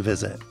allowed to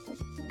visit.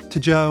 To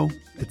Joe,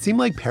 it seemed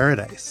like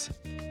paradise.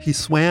 He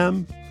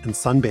swam and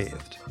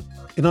sunbathed.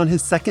 And on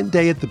his second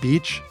day at the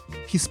beach,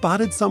 he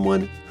spotted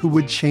someone who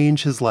would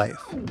change his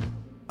life.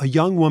 A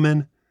young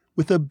woman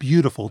with a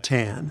beautiful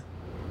tan.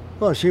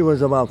 Well, she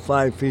was about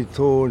 5 feet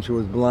tall, and she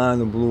was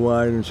blonde and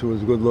blue-eyed, and she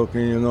was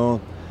good-looking, you know.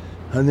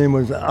 Her name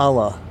was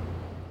Alla.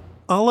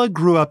 Alla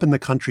grew up in the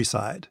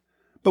countryside,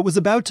 but was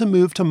about to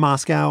move to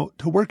Moscow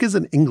to work as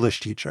an English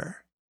teacher.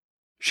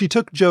 She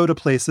took Joe to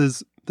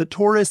places that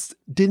tourists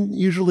didn't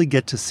usually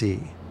get to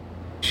see.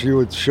 She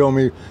would show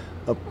me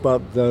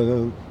about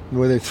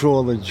where they threw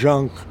all the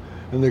junk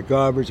and the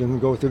garbage and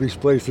go to these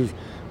places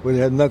where they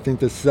had nothing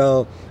to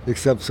sell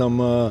except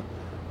some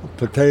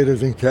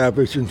potatoes and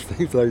cabbage and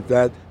things like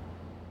that.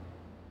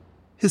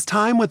 His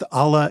time with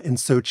Alla in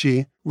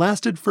Sochi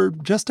lasted for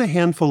just a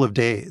handful of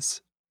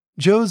days.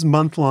 Joe's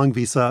month-long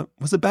visa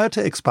was about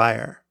to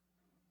expire.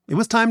 It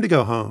was time to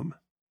go home.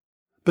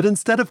 But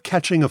instead of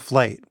catching a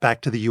flight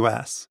back to the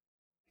U.S.,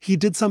 he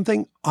did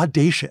something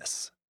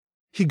audacious.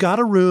 He got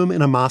a room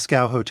in a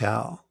Moscow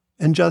hotel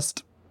and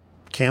just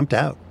camped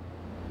out.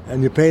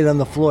 And you paid on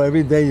the floor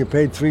every day. You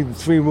paid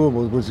three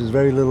rubles, which is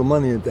very little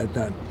money at that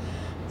time.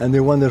 And they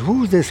wondered,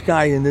 who's this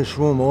guy in this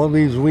room all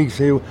these weeks?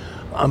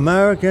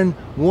 American,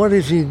 what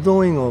is he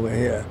doing over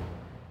here?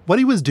 What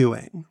he was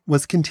doing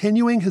was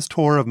continuing his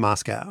tour of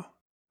Moscow.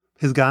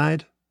 His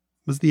guide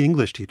was the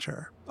English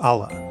teacher,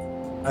 Alla.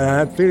 I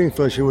had feelings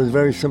for her. She was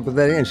very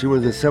sympathetic, and she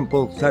was a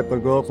simple type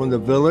of girl from the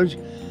village,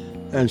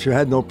 and she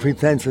had no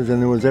pretenses,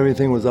 and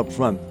everything was up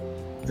front.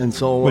 And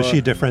so was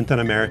she different than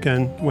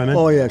American women?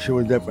 Oh yeah, she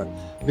was different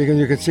because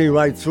you could see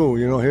right through.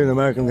 You know, here in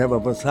Americans have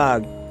a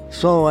facade.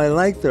 So I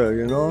liked her,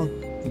 you know,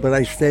 but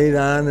I stayed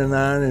on,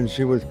 and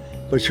she was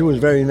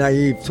very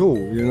naive too,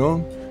 you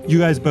know. You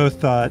guys both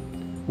thought,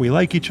 we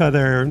like each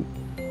other.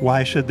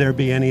 Why should there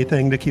be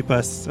anything to keep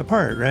us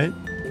apart, right?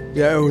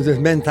 Yeah, it was this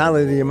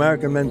mentality, the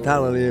American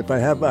mentality. If I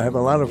have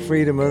a lot of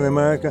freedom in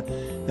America,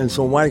 and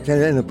so why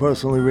can't in a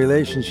personal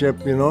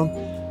relationship, you know?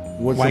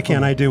 Why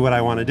can't I do what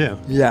I want to do?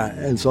 Yeah,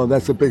 and so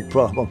that's a big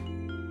problem.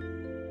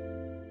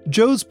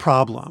 Joe's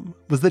problem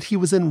was that he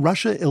was in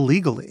Russia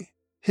illegally.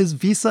 His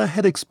visa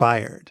had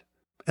expired,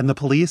 and the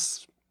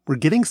police were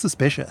getting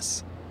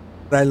suspicious.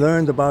 I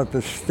learned about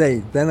the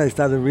state. Then I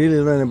started really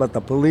learning about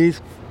the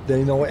police.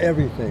 They know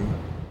everything.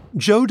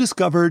 Joe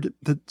discovered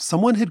that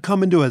someone had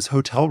come into his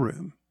hotel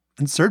room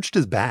and searched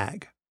his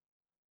bag.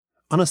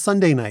 On a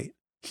Sunday night,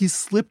 he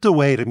slipped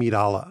away to meet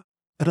Alla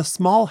at a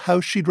small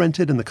house she'd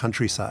rented in the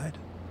countryside.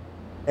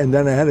 And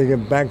then I had to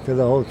get back to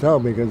the hotel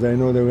because I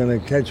knew they were going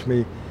to catch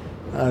me.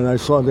 And I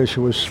saw that she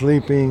was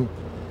sleeping,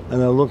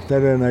 and I looked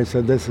at her and I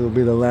said, this will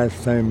be the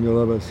last time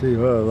you'll ever see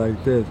her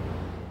like this.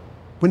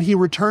 When he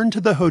returned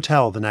to the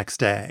hotel the next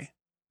day,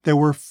 there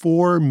were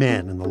 4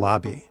 men in the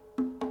lobby.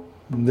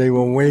 They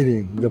were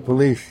waiting, the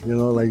police, you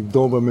know, like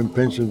Doberman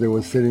pinschers, they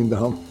were sitting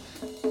down.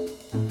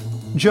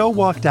 Joe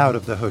walked out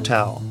of the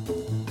hotel,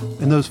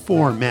 and those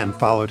 4 men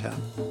followed him.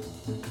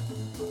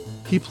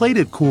 He played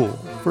it cool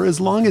for as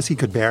long as he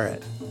could bear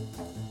it.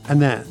 And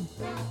then,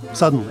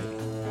 suddenly,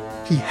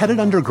 he headed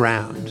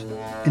underground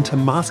into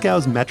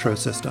Moscow's metro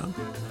system.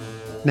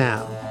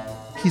 Now,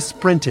 he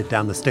sprinted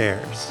down the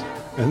stairs.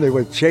 And they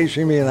were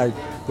chasing me, and I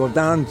go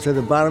down to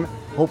the bottom,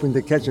 hoping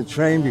to catch a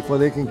train before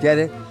they can get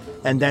it.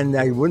 And then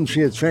I wouldn't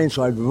see a train,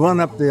 so I'd run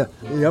up the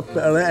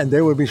and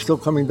they would be still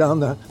coming down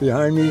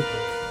behind me.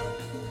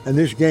 And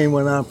this game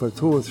went on for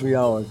 2 or 3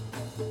 hours.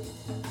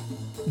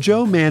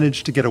 Joe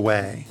managed to get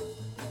away.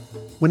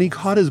 When he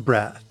caught his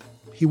breath,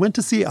 he went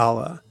to see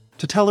Alla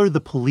to tell her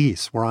the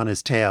police were on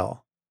his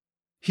tail.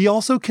 He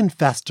also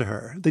confessed to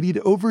her that he'd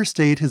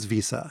overstayed his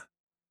visa.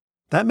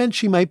 That meant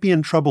she might be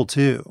in trouble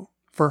too,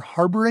 for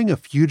harboring a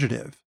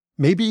fugitive,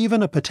 maybe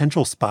even a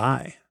potential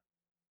spy.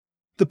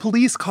 The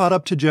police caught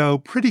up to Joe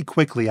pretty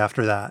quickly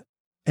after that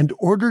and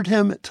ordered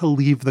him to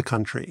leave the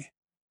country.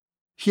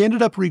 He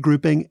ended up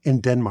regrouping in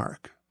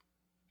Denmark,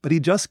 but he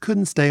just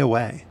couldn't stay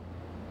away.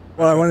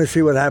 Well, I want to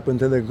see what happened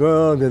to the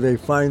girl. Did they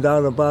find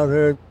out about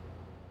her?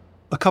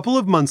 A couple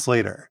of months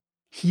later,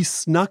 he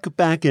snuck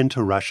back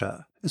into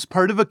Russia as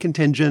part of a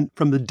contingent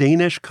from the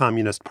Danish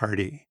Communist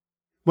Party.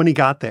 When he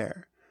got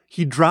there,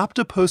 he dropped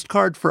a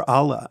postcard for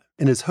Alla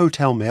in his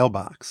hotel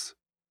mailbox.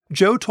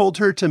 Joe told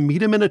her to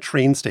meet him in a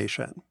train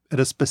station at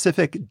a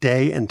specific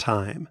day and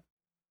time.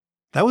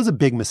 That was a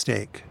big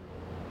mistake.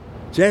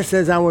 Just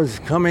as I was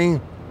coming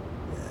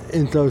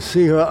in to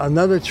see her,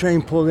 another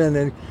train pulled in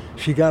and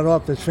she got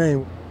off the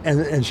train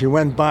and she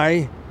went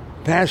by,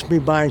 passed me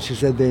by, and she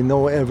said, they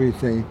know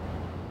everything.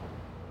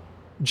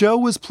 Joe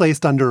was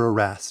placed under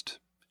arrest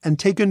and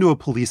taken to a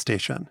police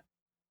station.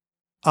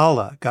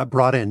 Alla got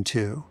brought in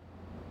too.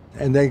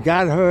 And they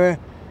got her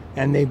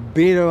and they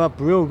beat her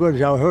up real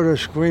good. I heard her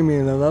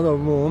screaming in another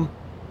room.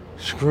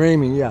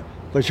 Screaming, yeah.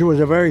 But she was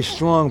a very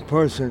strong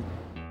person.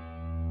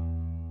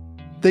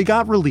 They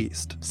got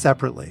released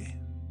separately.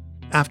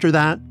 After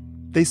that,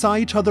 they saw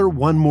each other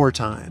one more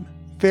time,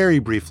 very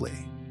briefly.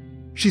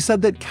 She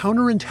said that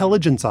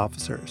counterintelligence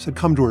officers had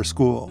come to her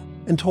school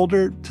and told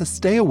her to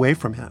stay away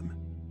from him.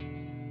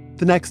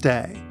 The next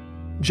day,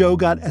 Joe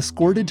got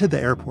escorted to the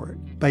airport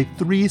by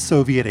 3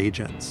 Soviet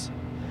agents.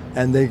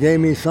 And they gave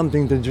me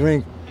something to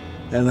drink,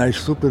 and I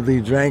stupidly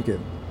drank it.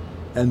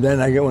 And then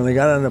when I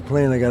got on the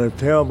plane, I got a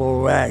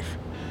terrible rash.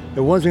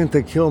 It wasn't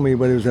to kill me,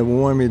 but it was to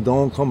warn me,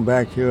 don't come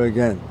back here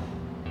again.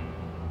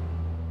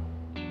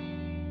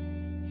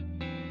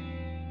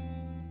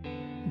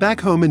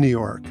 Back home in New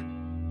York,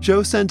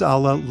 Joe sent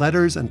Alla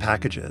letters and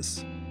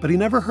packages, but he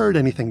never heard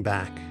anything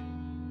back.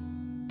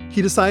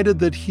 He decided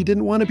that he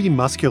didn't want to be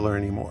muscular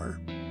anymore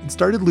and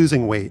started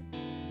losing weight.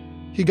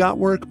 He got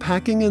work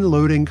packing and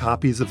loading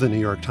copies of the New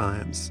York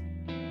Times,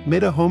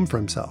 made a home for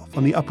himself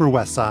on the Upper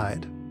West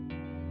Side.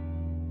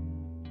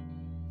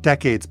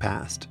 Decades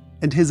passed,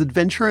 and his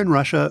adventure in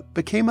Russia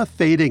became a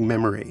fading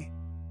memory.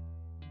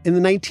 In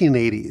the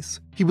 1980s,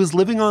 he was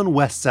living on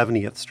West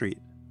 70th Street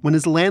when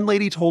his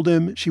landlady told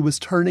him she was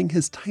turning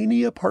his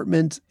tiny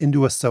apartment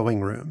into a sewing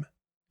room.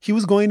 He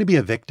was going to be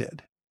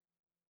evicted.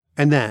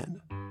 And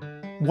then,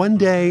 one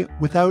day,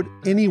 without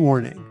any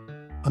warning,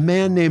 a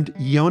man named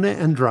Yona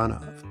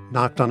Andronov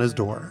knocked on his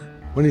door.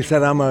 When he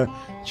said, I'm a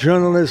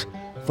journalist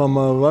from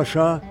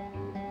Russia,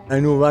 I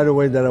knew right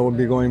away that I would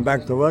be going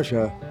back to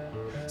Russia.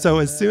 So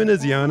as soon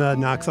as Yona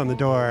knocks on the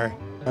door,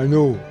 I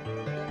knew.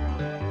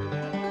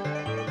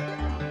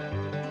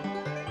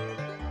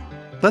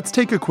 Let's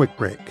take a quick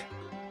break.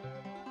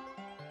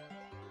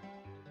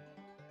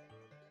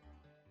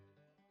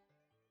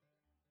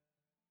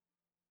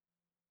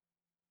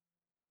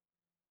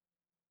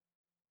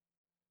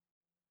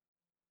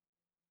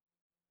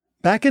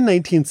 Back in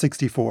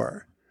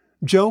 1964,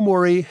 Joe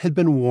Morey had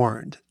been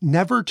warned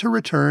never to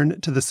return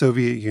to the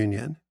Soviet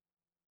Union.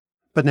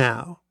 But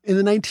now, in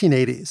the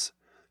 1980s,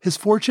 his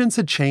fortunes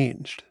had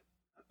changed.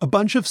 A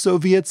bunch of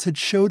Soviets had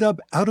showed up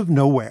out of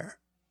nowhere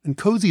and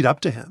cozied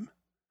up to him.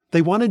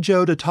 They wanted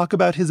Joe to talk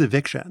about his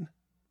eviction,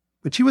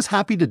 which he was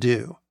happy to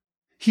do.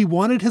 He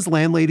wanted his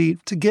landlady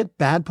to get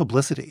bad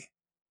publicity.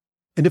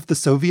 And if the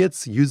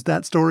Soviets used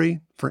that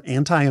story for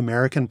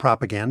anti-American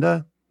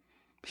propaganda,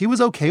 he was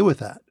okay with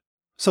that,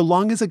 so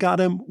long as it got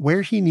him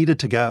where he needed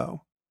to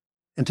go,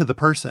 and to the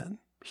person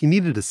he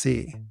needed to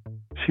see.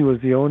 She was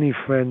the only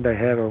friend I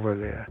had over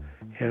there,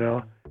 you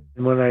know.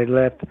 And when I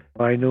left,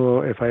 I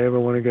knew if I ever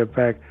want to get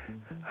back,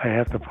 I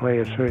have to play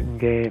a certain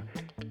game.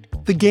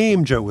 The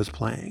game Joe was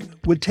playing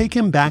would take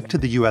him back to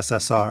the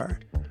USSR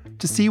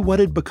to see what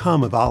had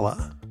become of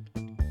Alla.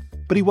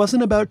 But he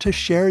wasn't about to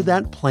share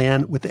that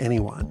plan with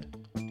anyone.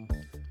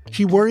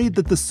 He worried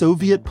that the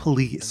Soviet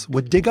police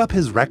would dig up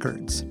his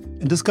records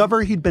and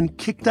discover he'd been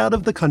kicked out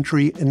of the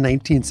country in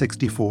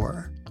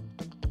 1964.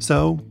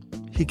 So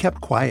he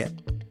kept quiet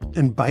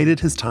and bided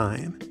his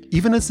time,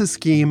 even as his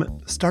scheme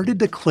started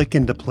to click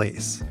into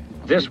place.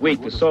 This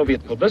week, the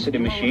Soviet publicity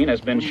machine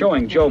has been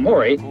showing Joe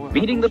Morey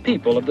meeting the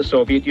people of the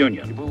Soviet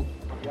Union.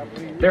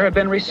 There have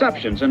been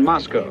receptions in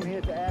Moscow.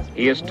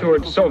 He has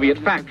toured Soviet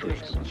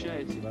factories.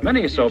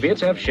 Many Soviets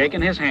have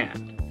shaken his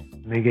hand.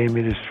 They gave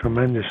me this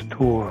tremendous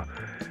tour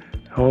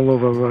all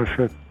over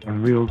Russia,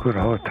 in real good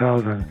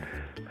hotels, and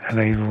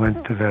I even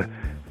went to the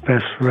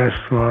best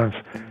restaurants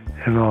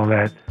and all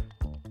that.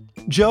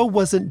 Joe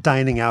wasn't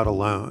dining out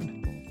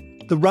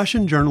alone. The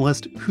Russian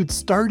journalist who'd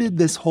started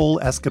this whole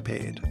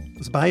escapade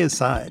was by his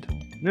side.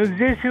 Ну,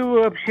 здесь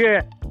его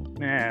вообще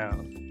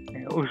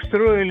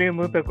устроили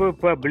ему такой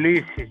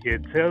publicity,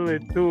 целый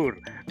тур.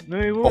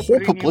 A whole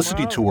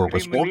publicity tour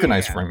was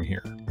organized for him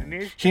here.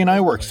 He and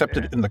I were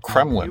accepted in the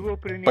Kremlin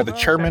by the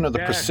chairman of the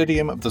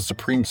Presidium of the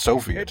Supreme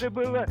Soviet.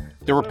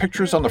 There were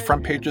pictures on the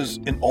front pages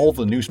in all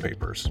the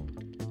newspapers.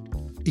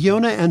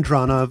 Yona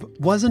Andronov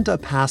wasn't a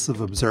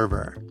passive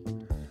observer.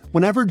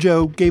 Whenever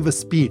Joe gave a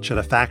speech at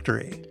a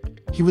factory,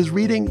 he was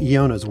reading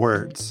Yona's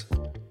words.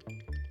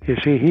 You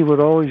see, he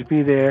would always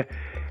be there,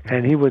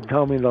 and he would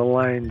tell me the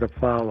line to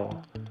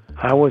follow.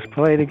 I was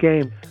playing the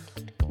game.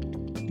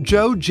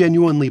 Joe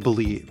genuinely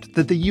believed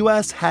that the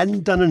U.S.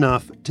 hadn't done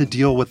enough to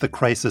deal with the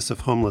crisis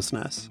of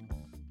homelessness.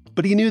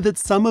 But he knew that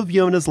some of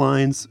Yona's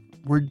lines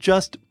were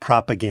just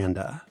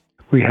propaganda.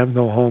 We have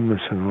no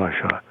homeless in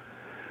Russia,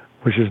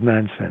 which is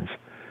nonsense.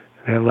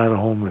 There are a lot of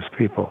homeless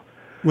people.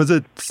 Was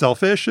it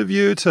selfish of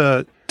you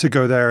to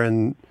go there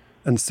and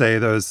say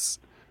those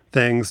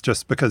things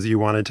just because you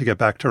wanted to get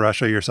back to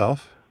Russia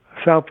yourself?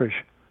 Selfish,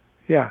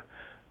 yeah.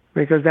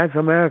 Because that's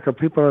America.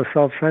 People are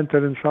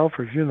self-centered and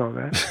selfish, you know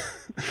that.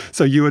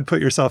 So you would put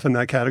yourself in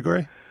that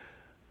category?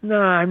 No,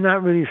 I'm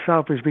not really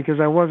selfish because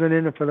I wasn't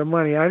in it for the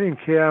money. I didn't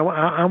care.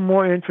 I'm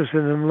more interested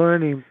in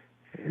learning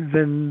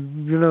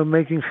than,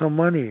 making some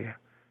money.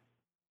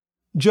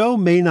 Joe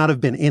may not have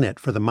been in it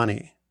for the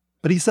money,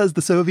 but he says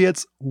the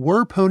Soviets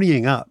were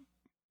ponying up.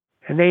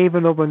 And they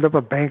even opened up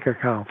a bank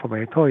account for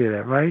me. I told you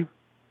that, right?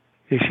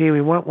 You see,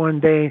 we went one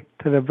day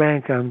to the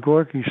bank on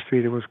Gorky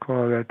Street, it was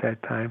called at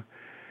that time,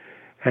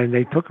 and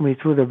they took me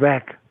through the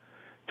back,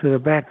 to the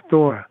back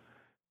door.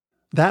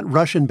 That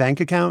Russian bank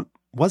account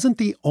wasn't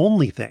the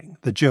only thing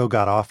that Joe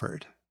got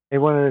offered. They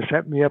wanted to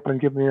set me up and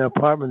give me an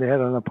apartment. They had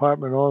an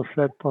apartment all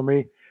set for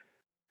me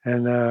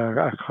and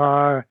a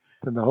car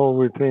and the whole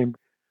routine.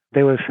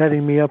 They were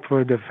setting me up for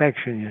a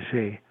defection, you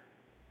see.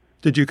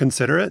 Did you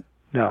consider it?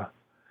 No.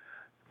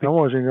 I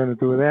wasn't going to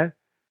do that,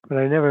 but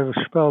I never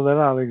spelled it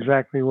out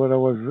exactly what I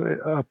was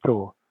up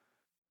to.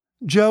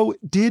 Joe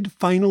did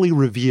finally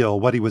reveal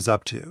what he was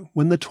up to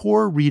when the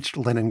tour reached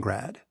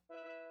Leningrad.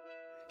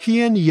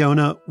 He and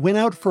Yona went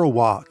out for a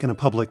walk in a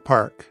public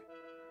park.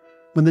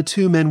 When the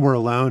two men were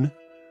alone,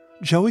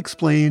 Joe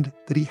explained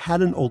that he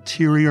had an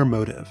ulterior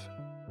motive.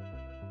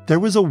 There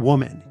was a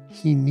woman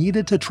he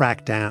needed to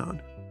track down.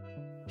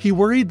 He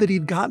worried that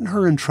he'd gotten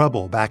her in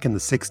trouble back in the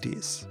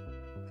 60s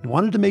and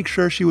wanted to make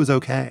sure she was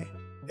okay.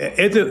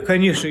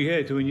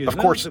 Of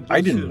course,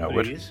 I didn't know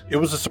it. It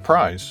was a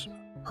surprise.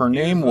 Her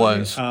name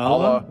was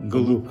Alla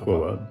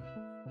Golubkova.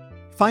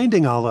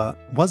 Finding Alla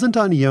wasn't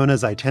on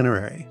Yona's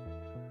itinerary,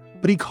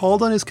 but he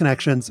called on his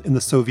connections in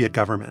the Soviet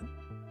government.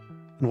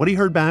 And what he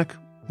heard back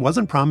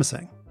wasn't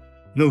promising.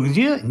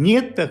 She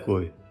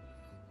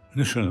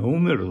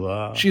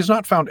is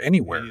not found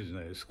anywhere.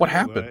 What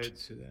happened?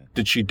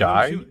 Did she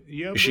die?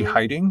 Is she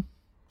hiding?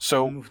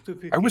 So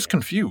I was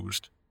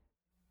confused.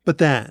 But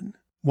then,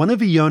 one of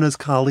Yona's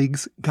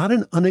colleagues got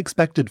an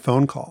unexpected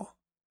phone call.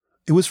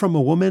 It was from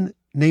a woman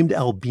named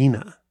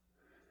Albina.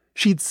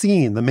 She'd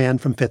seen the man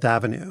from Fifth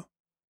Avenue.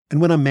 And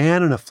when a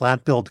man in a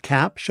flat-billed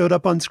cap showed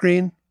up on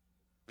screen,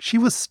 she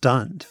was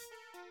stunned.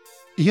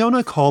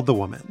 Yona called the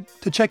woman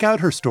to check out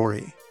her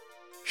story.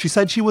 She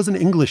said she was an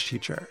English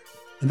teacher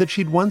and that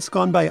she'd once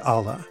gone by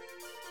Alla.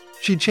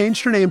 She'd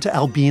changed her name to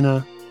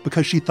Albina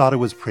because she thought it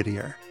was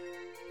prettier.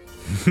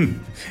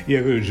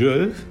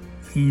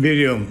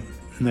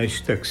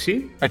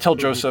 I tell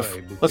Joseph,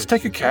 let's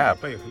take a cab,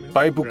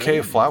 buy a bouquet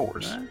of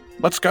flowers.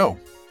 Let's go.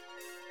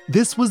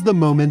 This was the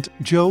moment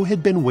Joe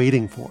had been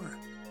waiting for.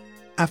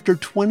 After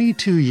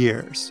 22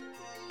 years,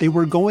 they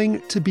were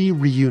going to be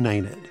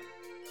reunited.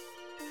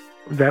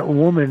 That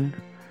woman,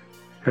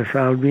 this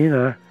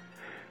Albina,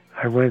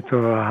 I went to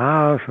her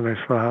house and I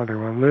saw how they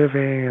were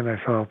living and I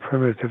saw how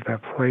primitive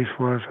that place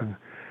was and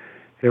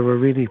they were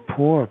really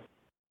poor.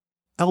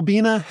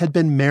 Albina had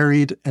been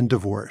married and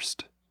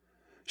divorced.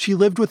 She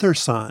lived with her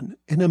son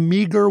in a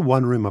meager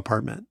one-room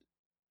apartment,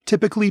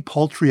 typically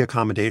paltry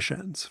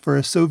accommodations for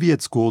a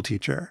Soviet school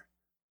teacher.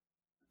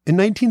 In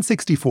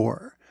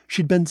 1964,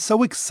 she'd been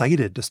so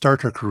excited to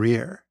start her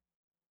career.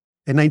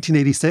 In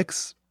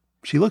 1986,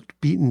 she looked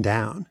beaten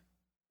down.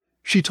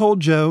 She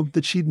told Joe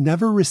that she'd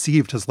never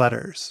received his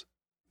letters.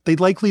 They'd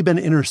likely been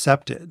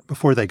intercepted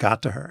before they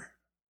got to her.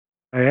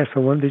 I asked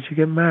her, when did you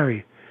get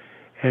married?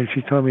 And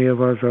she told me it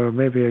was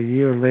maybe a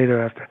year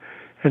later after.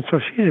 And so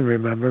she didn't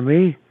remember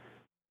me.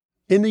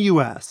 In the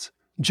U.S.,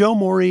 Joe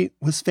Morey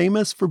was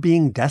famous for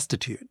being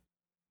destitute.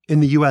 In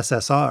the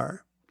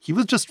USSR, he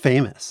was just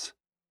famous.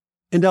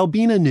 And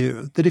Albina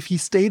knew that if he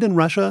stayed in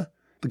Russia,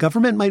 the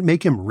government might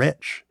make him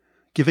rich,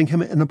 giving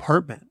him an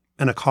apartment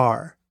and a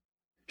car.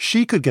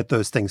 She could get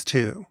those things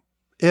too,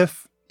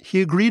 if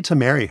he agreed to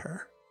marry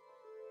her.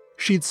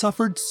 She'd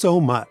suffered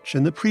so much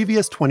in the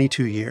previous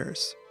 22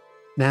 years.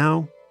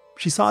 Now,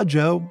 she saw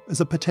Joe as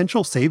a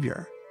potential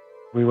savior.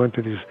 We went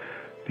to these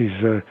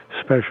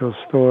special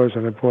stores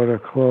and I bought her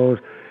clothes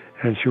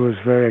and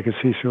I could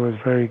see she was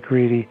very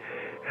greedy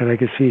and I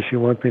could see she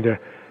wanted me to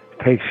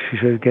she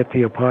said, get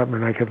the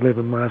apartment, I could live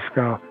in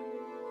Moscow.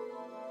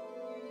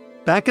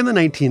 Back in the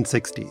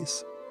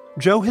 1960s,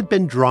 Joe had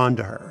been drawn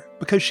to her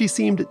because she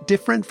seemed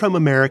different from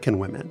American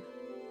women,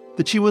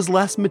 that she was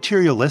less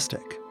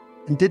materialistic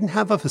and didn't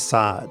have a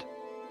facade.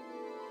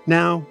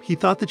 Now, he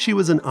thought that she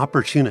was an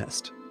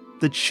opportunist,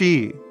 that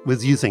she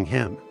was using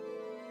him.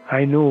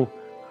 I knew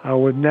I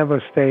would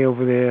never stay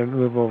over there and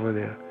live over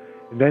there.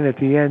 And then at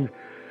the end,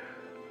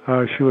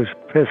 she was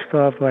pissed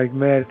off like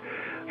mad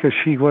because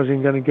she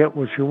wasn't going to get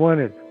what she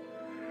wanted.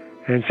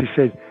 And she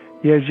said,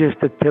 "You're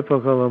just a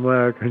typical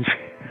American."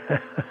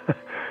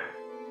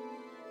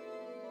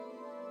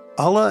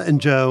 Alla and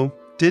Joe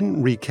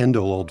didn't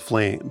rekindle old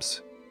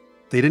flames.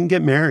 They didn't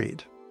get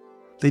married.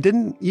 They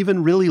didn't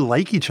even really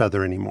like each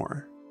other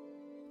anymore.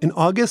 In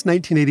August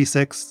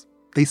 1986,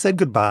 they said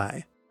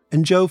goodbye,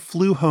 and Joe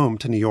flew home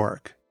to New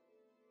York.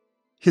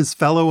 His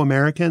fellow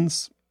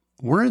Americans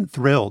weren't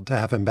thrilled to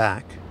have him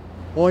back.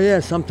 Oh, yeah,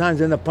 sometimes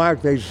in the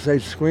park they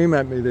scream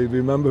at me. They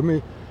remember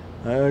me.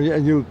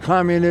 You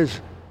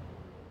communist.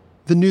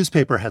 The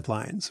newspaper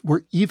headlines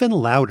were even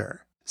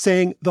louder,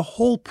 saying the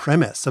whole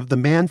premise of the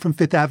Man from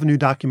Fifth Avenue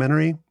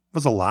documentary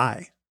was a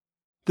lie.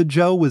 That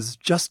Joe was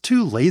just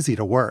too lazy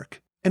to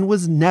work and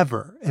was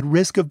never at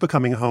risk of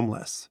becoming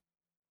homeless.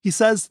 He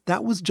says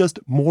that was just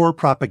more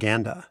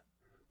propaganda,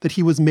 that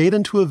he was made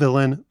into a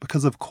villain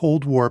because of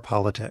Cold War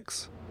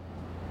politics.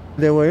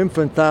 They were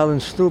infantile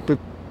and stupid.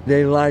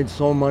 They lied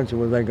so much, it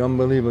was like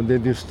unbelievable. They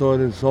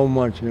distorted so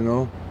much, you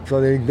know. So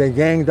they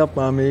ganged up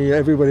on me.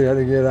 Everybody had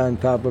to get on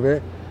top of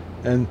it.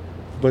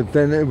 But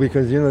then,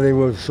 because, you know, they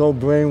were so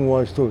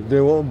brainwashed too.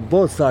 They were,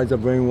 both sides are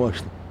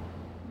brainwashed.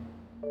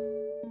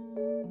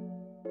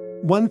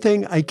 One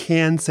thing I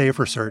can say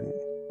for certain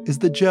is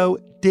that Joe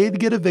did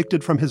get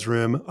evicted from his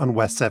room on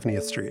West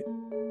 70th Street.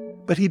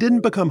 But he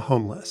didn't become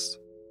homeless.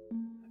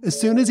 As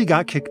soon as he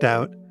got kicked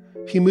out,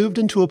 he moved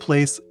into a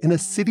place in a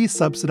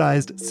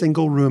city-subsidized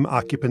single-room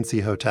occupancy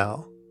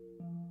hotel.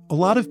 A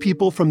lot of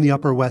people from the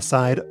Upper West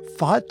Side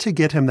fought to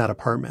get him that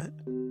apartment.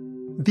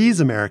 These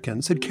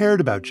Americans had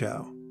cared about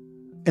Joe,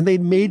 and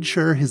they'd made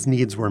sure his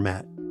needs were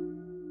met.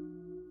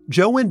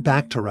 Joe went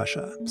back to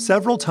Russia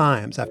several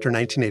times after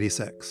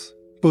 1986,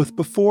 both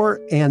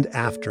before and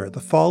after the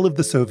fall of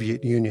the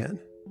Soviet Union.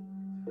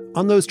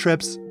 On those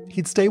trips,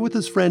 he'd stay with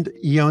his friend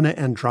Iona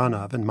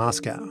Andronov in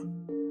Moscow.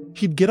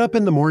 He'd get up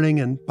in the morning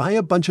and buy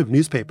a bunch of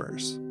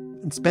newspapers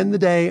and spend the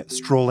day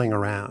strolling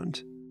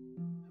around.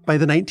 By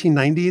the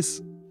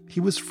 1990s, he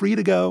was free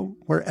to go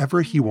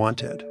wherever he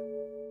wanted.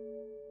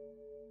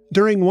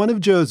 During one of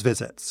Joe's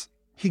visits,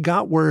 he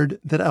got word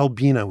that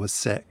Albina was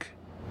sick.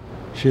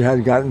 She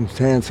had gotten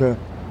cancer,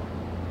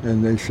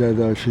 and they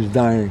said she's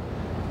dying.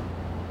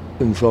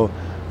 And so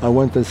I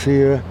went to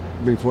see her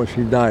before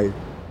she died.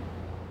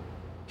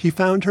 He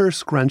found her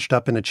scrunched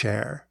up in a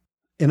chair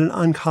in an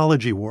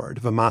oncology ward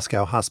of a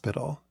Moscow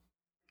hospital.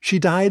 She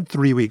died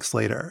 3 weeks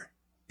later,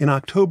 in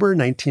October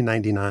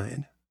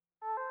 1999.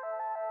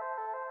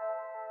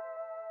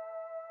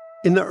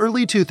 In the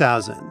early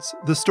 2000s,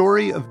 the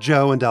story of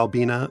Joe and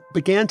Albina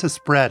began to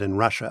spread in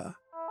Russia.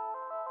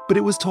 But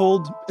it was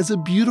told as a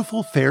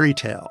beautiful fairy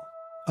tale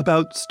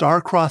about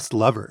star-crossed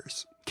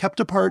lovers kept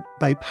apart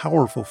by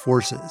powerful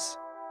forces.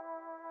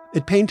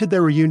 It painted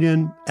their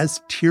reunion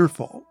as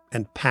tearful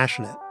and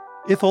passionate,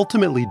 if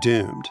ultimately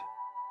doomed.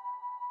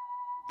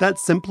 That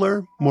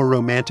simpler, more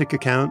romantic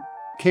account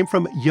came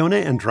from Iona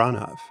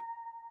Andronov.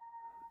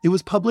 It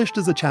was published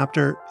as a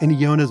chapter in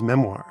Iona's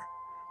memoir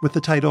with the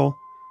title,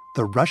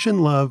 The Russian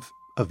Love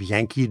of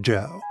Yankee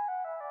Joe.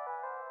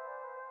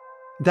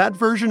 That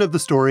version of the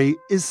story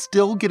is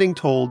still getting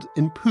told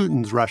in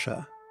Putin's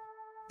Russia.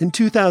 In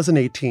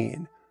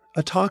 2018,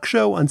 a talk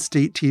show on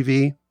state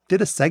TV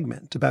did a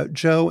segment about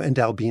Joe and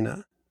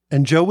Albina,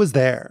 and Joe was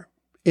there,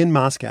 in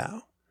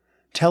Moscow,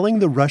 telling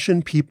the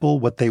Russian people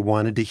what they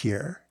wanted to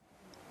hear.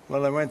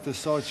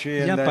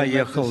 Я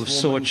поехал в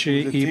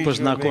Сочи и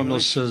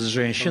познакомился с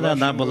женщиной.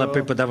 Она была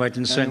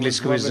преподавательницей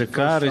английского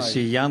языка,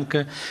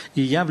 россиянка,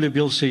 и я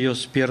влюбился в ее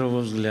с первого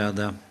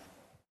взгляда.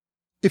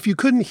 If you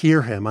couldn't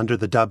hear him under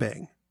the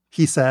dubbing,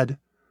 he said,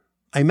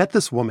 I met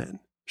this woman.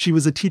 She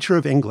was a teacher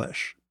of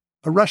English,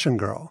 a Russian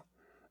girl,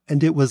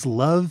 and it was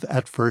love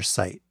at first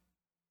sight.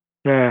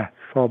 Yeah,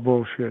 it's all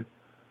bullshit.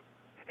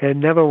 It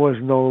never was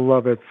no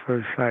love at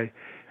first sight.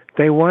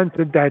 They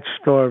wanted that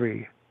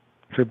story.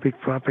 It's a big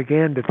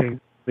propaganda thing.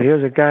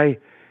 Here's a guy,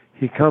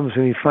 he comes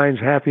and he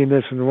finds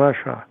happiness in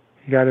Russia.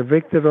 He got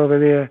evicted over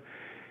there,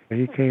 and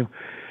he came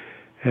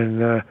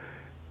and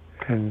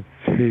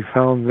he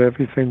found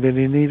everything that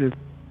he needed.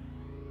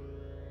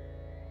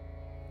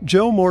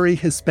 Joe Morey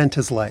has spent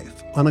his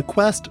life on a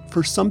quest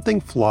for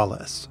something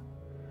flawless.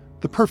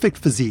 The perfect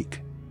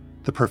physique,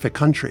 the perfect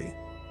country,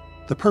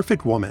 the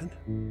perfect woman.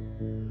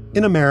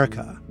 In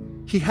America,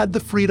 he had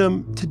the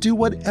freedom to do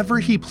whatever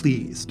he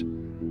pleased,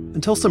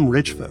 until some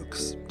rich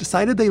folks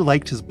decided they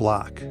liked his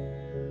block.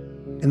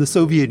 In the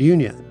Soviet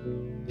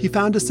Union, he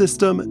found a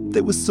system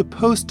that was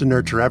supposed to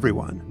nurture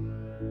everyone,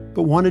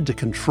 but wanted to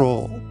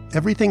control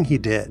everything he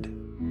did.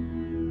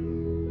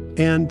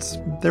 And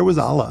there was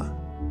Alla.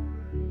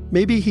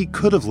 Maybe he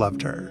could have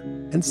loved her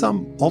in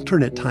some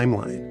alternate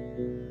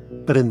timeline.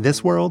 But in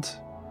this world,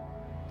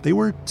 they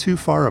were too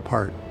far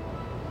apart.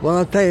 Well,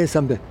 I'll tell you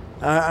something.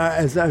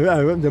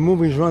 The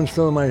movies run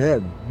still in my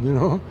head, you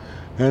know?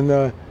 And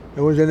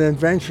it was an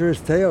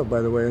adventurous tale,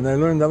 by the way, and I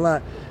learned a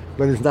lot.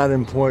 But it's not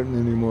important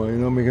anymore, you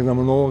know, because I'm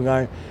an old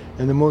guy,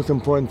 and the most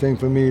important thing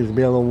for me is to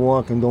be able to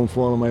walk and don't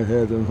fall on my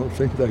head and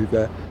things like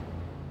that.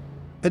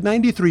 At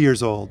 93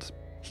 years old,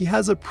 he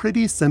has a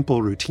pretty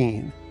simple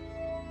routine.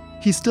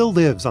 He still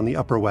lives on the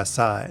Upper West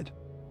Side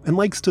and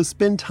likes to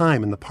spend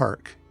time in the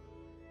park.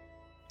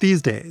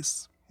 These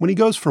days, when he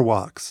goes for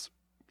walks,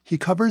 he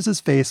covers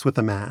his face with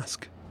a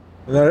mask.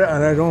 And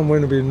I don't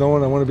want to be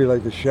known. I want to be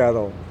like the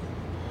Shadow.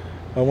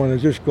 I want to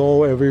just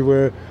go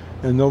everywhere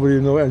and nobody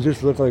knows, and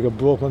just look like a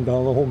broken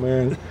down old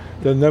man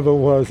that never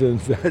was, and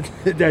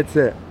that's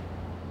it.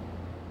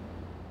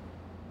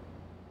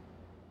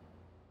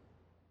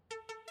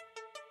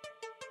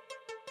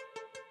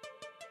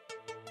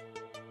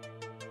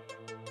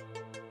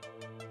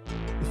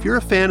 If you're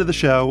a fan of the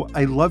show,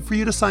 I'd love for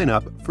you to sign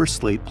up for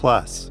Slate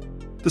Plus.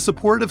 The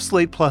support of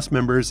Slate Plus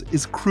members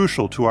is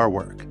crucial to our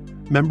work.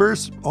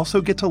 Members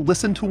also get to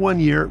listen to One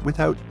Year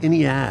without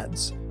any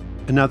ads.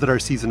 And now that our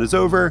season is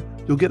over,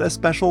 you'll get a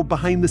special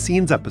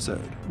behind-the-scenes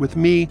episode with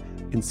me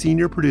and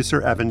senior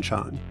producer Evan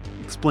Chung,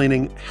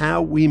 explaining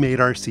how we made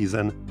our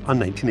season on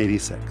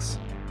 1986.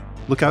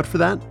 Look out for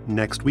that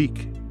next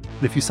week.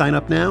 And if you sign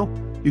up now,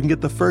 you can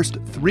get the first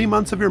 3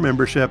 months of your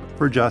membership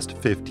for just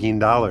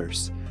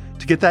 $15.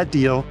 To get that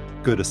deal,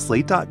 go to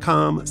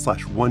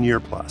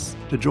slate.com/oneyearplus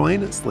to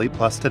join Slate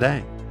Plus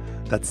today.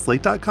 That's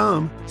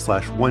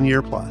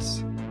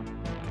slate.com/oneyearplus.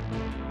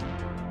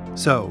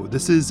 So,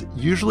 this is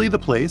usually the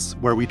place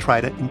where we try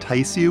to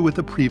entice you with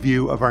a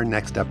preview of our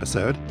next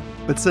episode.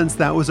 But since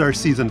that was our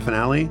season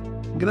finale,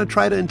 I'm going to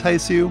try to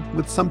entice you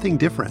with something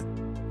different.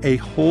 A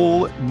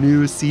whole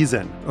new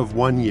season of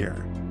 1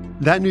 Year.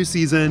 That new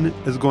season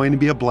is going to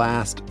be a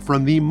blast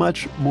from the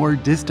much more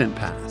distant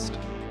past,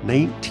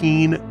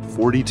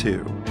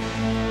 1942.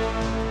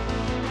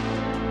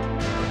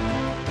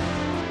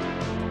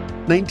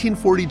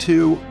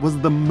 1942 was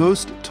the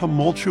most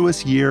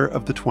tumultuous year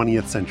of the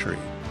 20th century,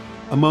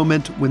 a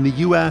moment when the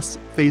U.S.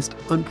 faced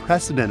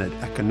unprecedented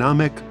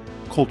economic,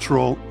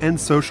 cultural, and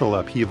social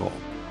upheaval.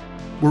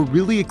 We're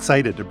really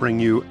excited to bring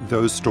you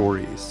those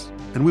stories,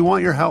 and we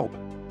want your help.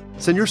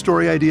 Send your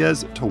story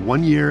ideas to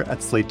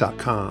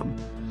oneyear@slate.com.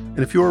 And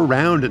if you were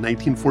around in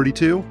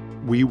 1942,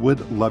 we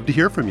would love to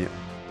hear from you.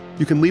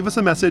 You can leave us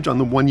a message on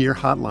the 1 Year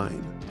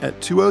hotline at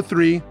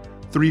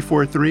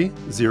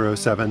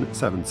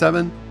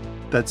 203-343-0777.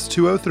 That's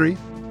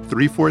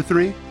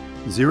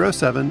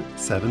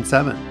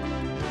 203-343-0777.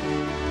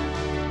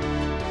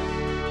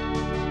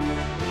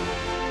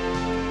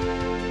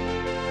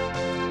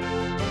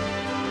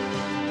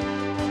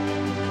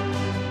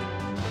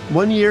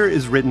 One Year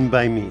is written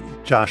by me,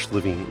 Josh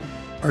Levine.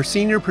 Our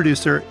senior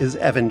producer is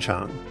Evan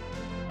Chung.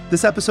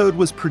 This episode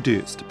was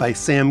produced by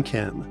Sam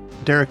Kim,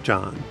 Derek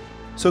John,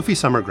 Sophie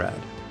Summergrad,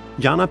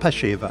 Yana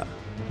Pasheva,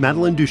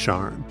 Madeline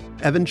Ducharme,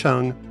 Evan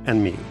Chung,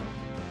 and me.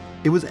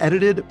 It was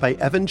edited by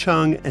Evan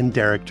Chung and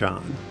Derek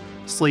John,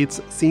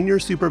 Slate's senior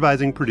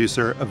supervising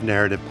producer of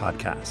narrative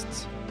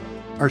podcasts.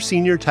 Our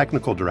senior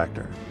technical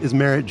director is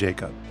Merritt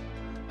Jacob.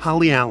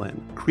 Holly Allen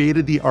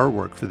created the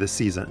artwork for this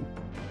season.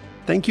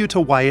 Thank you to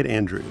Wyatt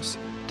Andrews,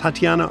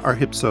 Tatiana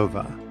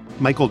Arhipsova,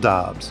 Michael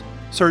Dobbs,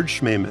 Serge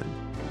Schmemann,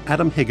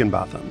 Adam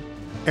Higginbotham,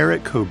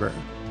 Eric Kober,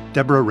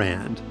 Deborah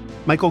Rand,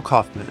 Michael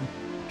Kaufman,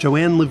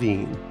 Joanne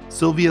Levine,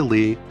 Sylvia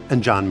Lee,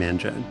 and John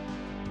Mangan.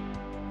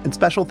 And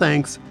special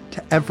thanks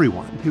to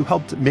everyone who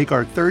helped make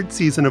our third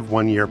season of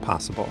 1 Year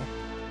possible.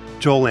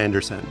 Joel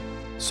Anderson,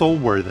 Sol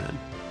Worthen,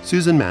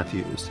 Susan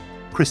Matthews,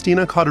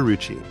 Christina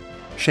Cauterucci,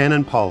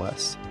 Shannon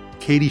Paulus,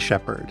 Katie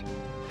Shepard,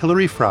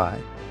 Hillary Fry,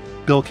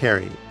 Bill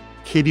Carey,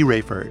 Katie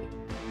Rayford,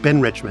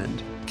 Ben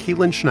Richmond,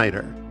 Caitlin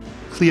Schneider,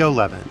 Cleo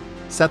Levin,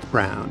 Seth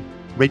Brown,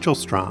 Rachel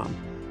Strom,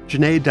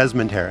 Janae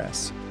Desmond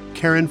Harris,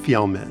 Karen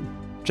Fielman,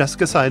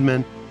 Jessica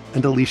Seidman,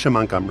 and Alicia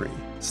Montgomery,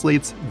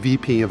 Slate's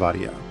VP of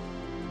Audio.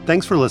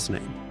 Thanks for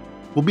listening.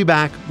 We'll be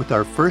back with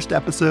our first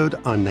episode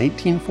on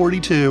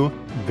 1942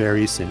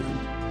 very soon.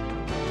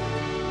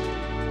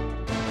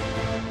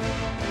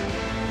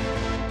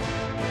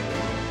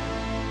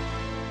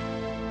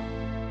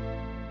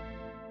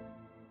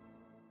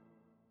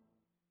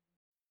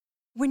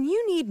 When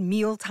you need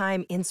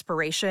mealtime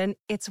inspiration,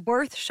 it's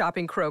worth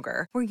shopping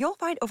Kroger, where you'll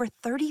find over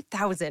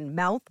 30,000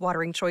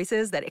 mouth-watering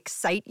choices that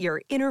excite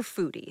your inner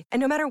foodie. And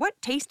no matter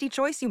what tasty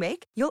choice you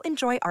make, you'll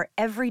enjoy our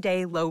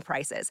everyday low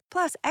prices,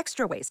 plus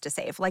extra ways to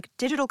save, like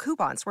digital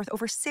coupons worth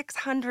over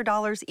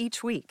 $600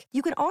 each week.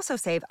 You can also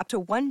save up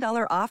to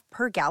 $1 off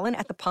per gallon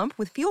at the pump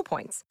with fuel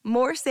points.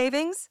 More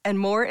savings and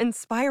more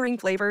inspiring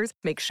flavors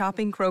make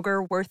shopping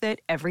Kroger worth it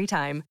every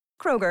time.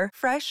 Kroger,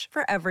 fresh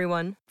for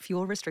everyone.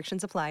 Fuel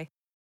restrictions apply.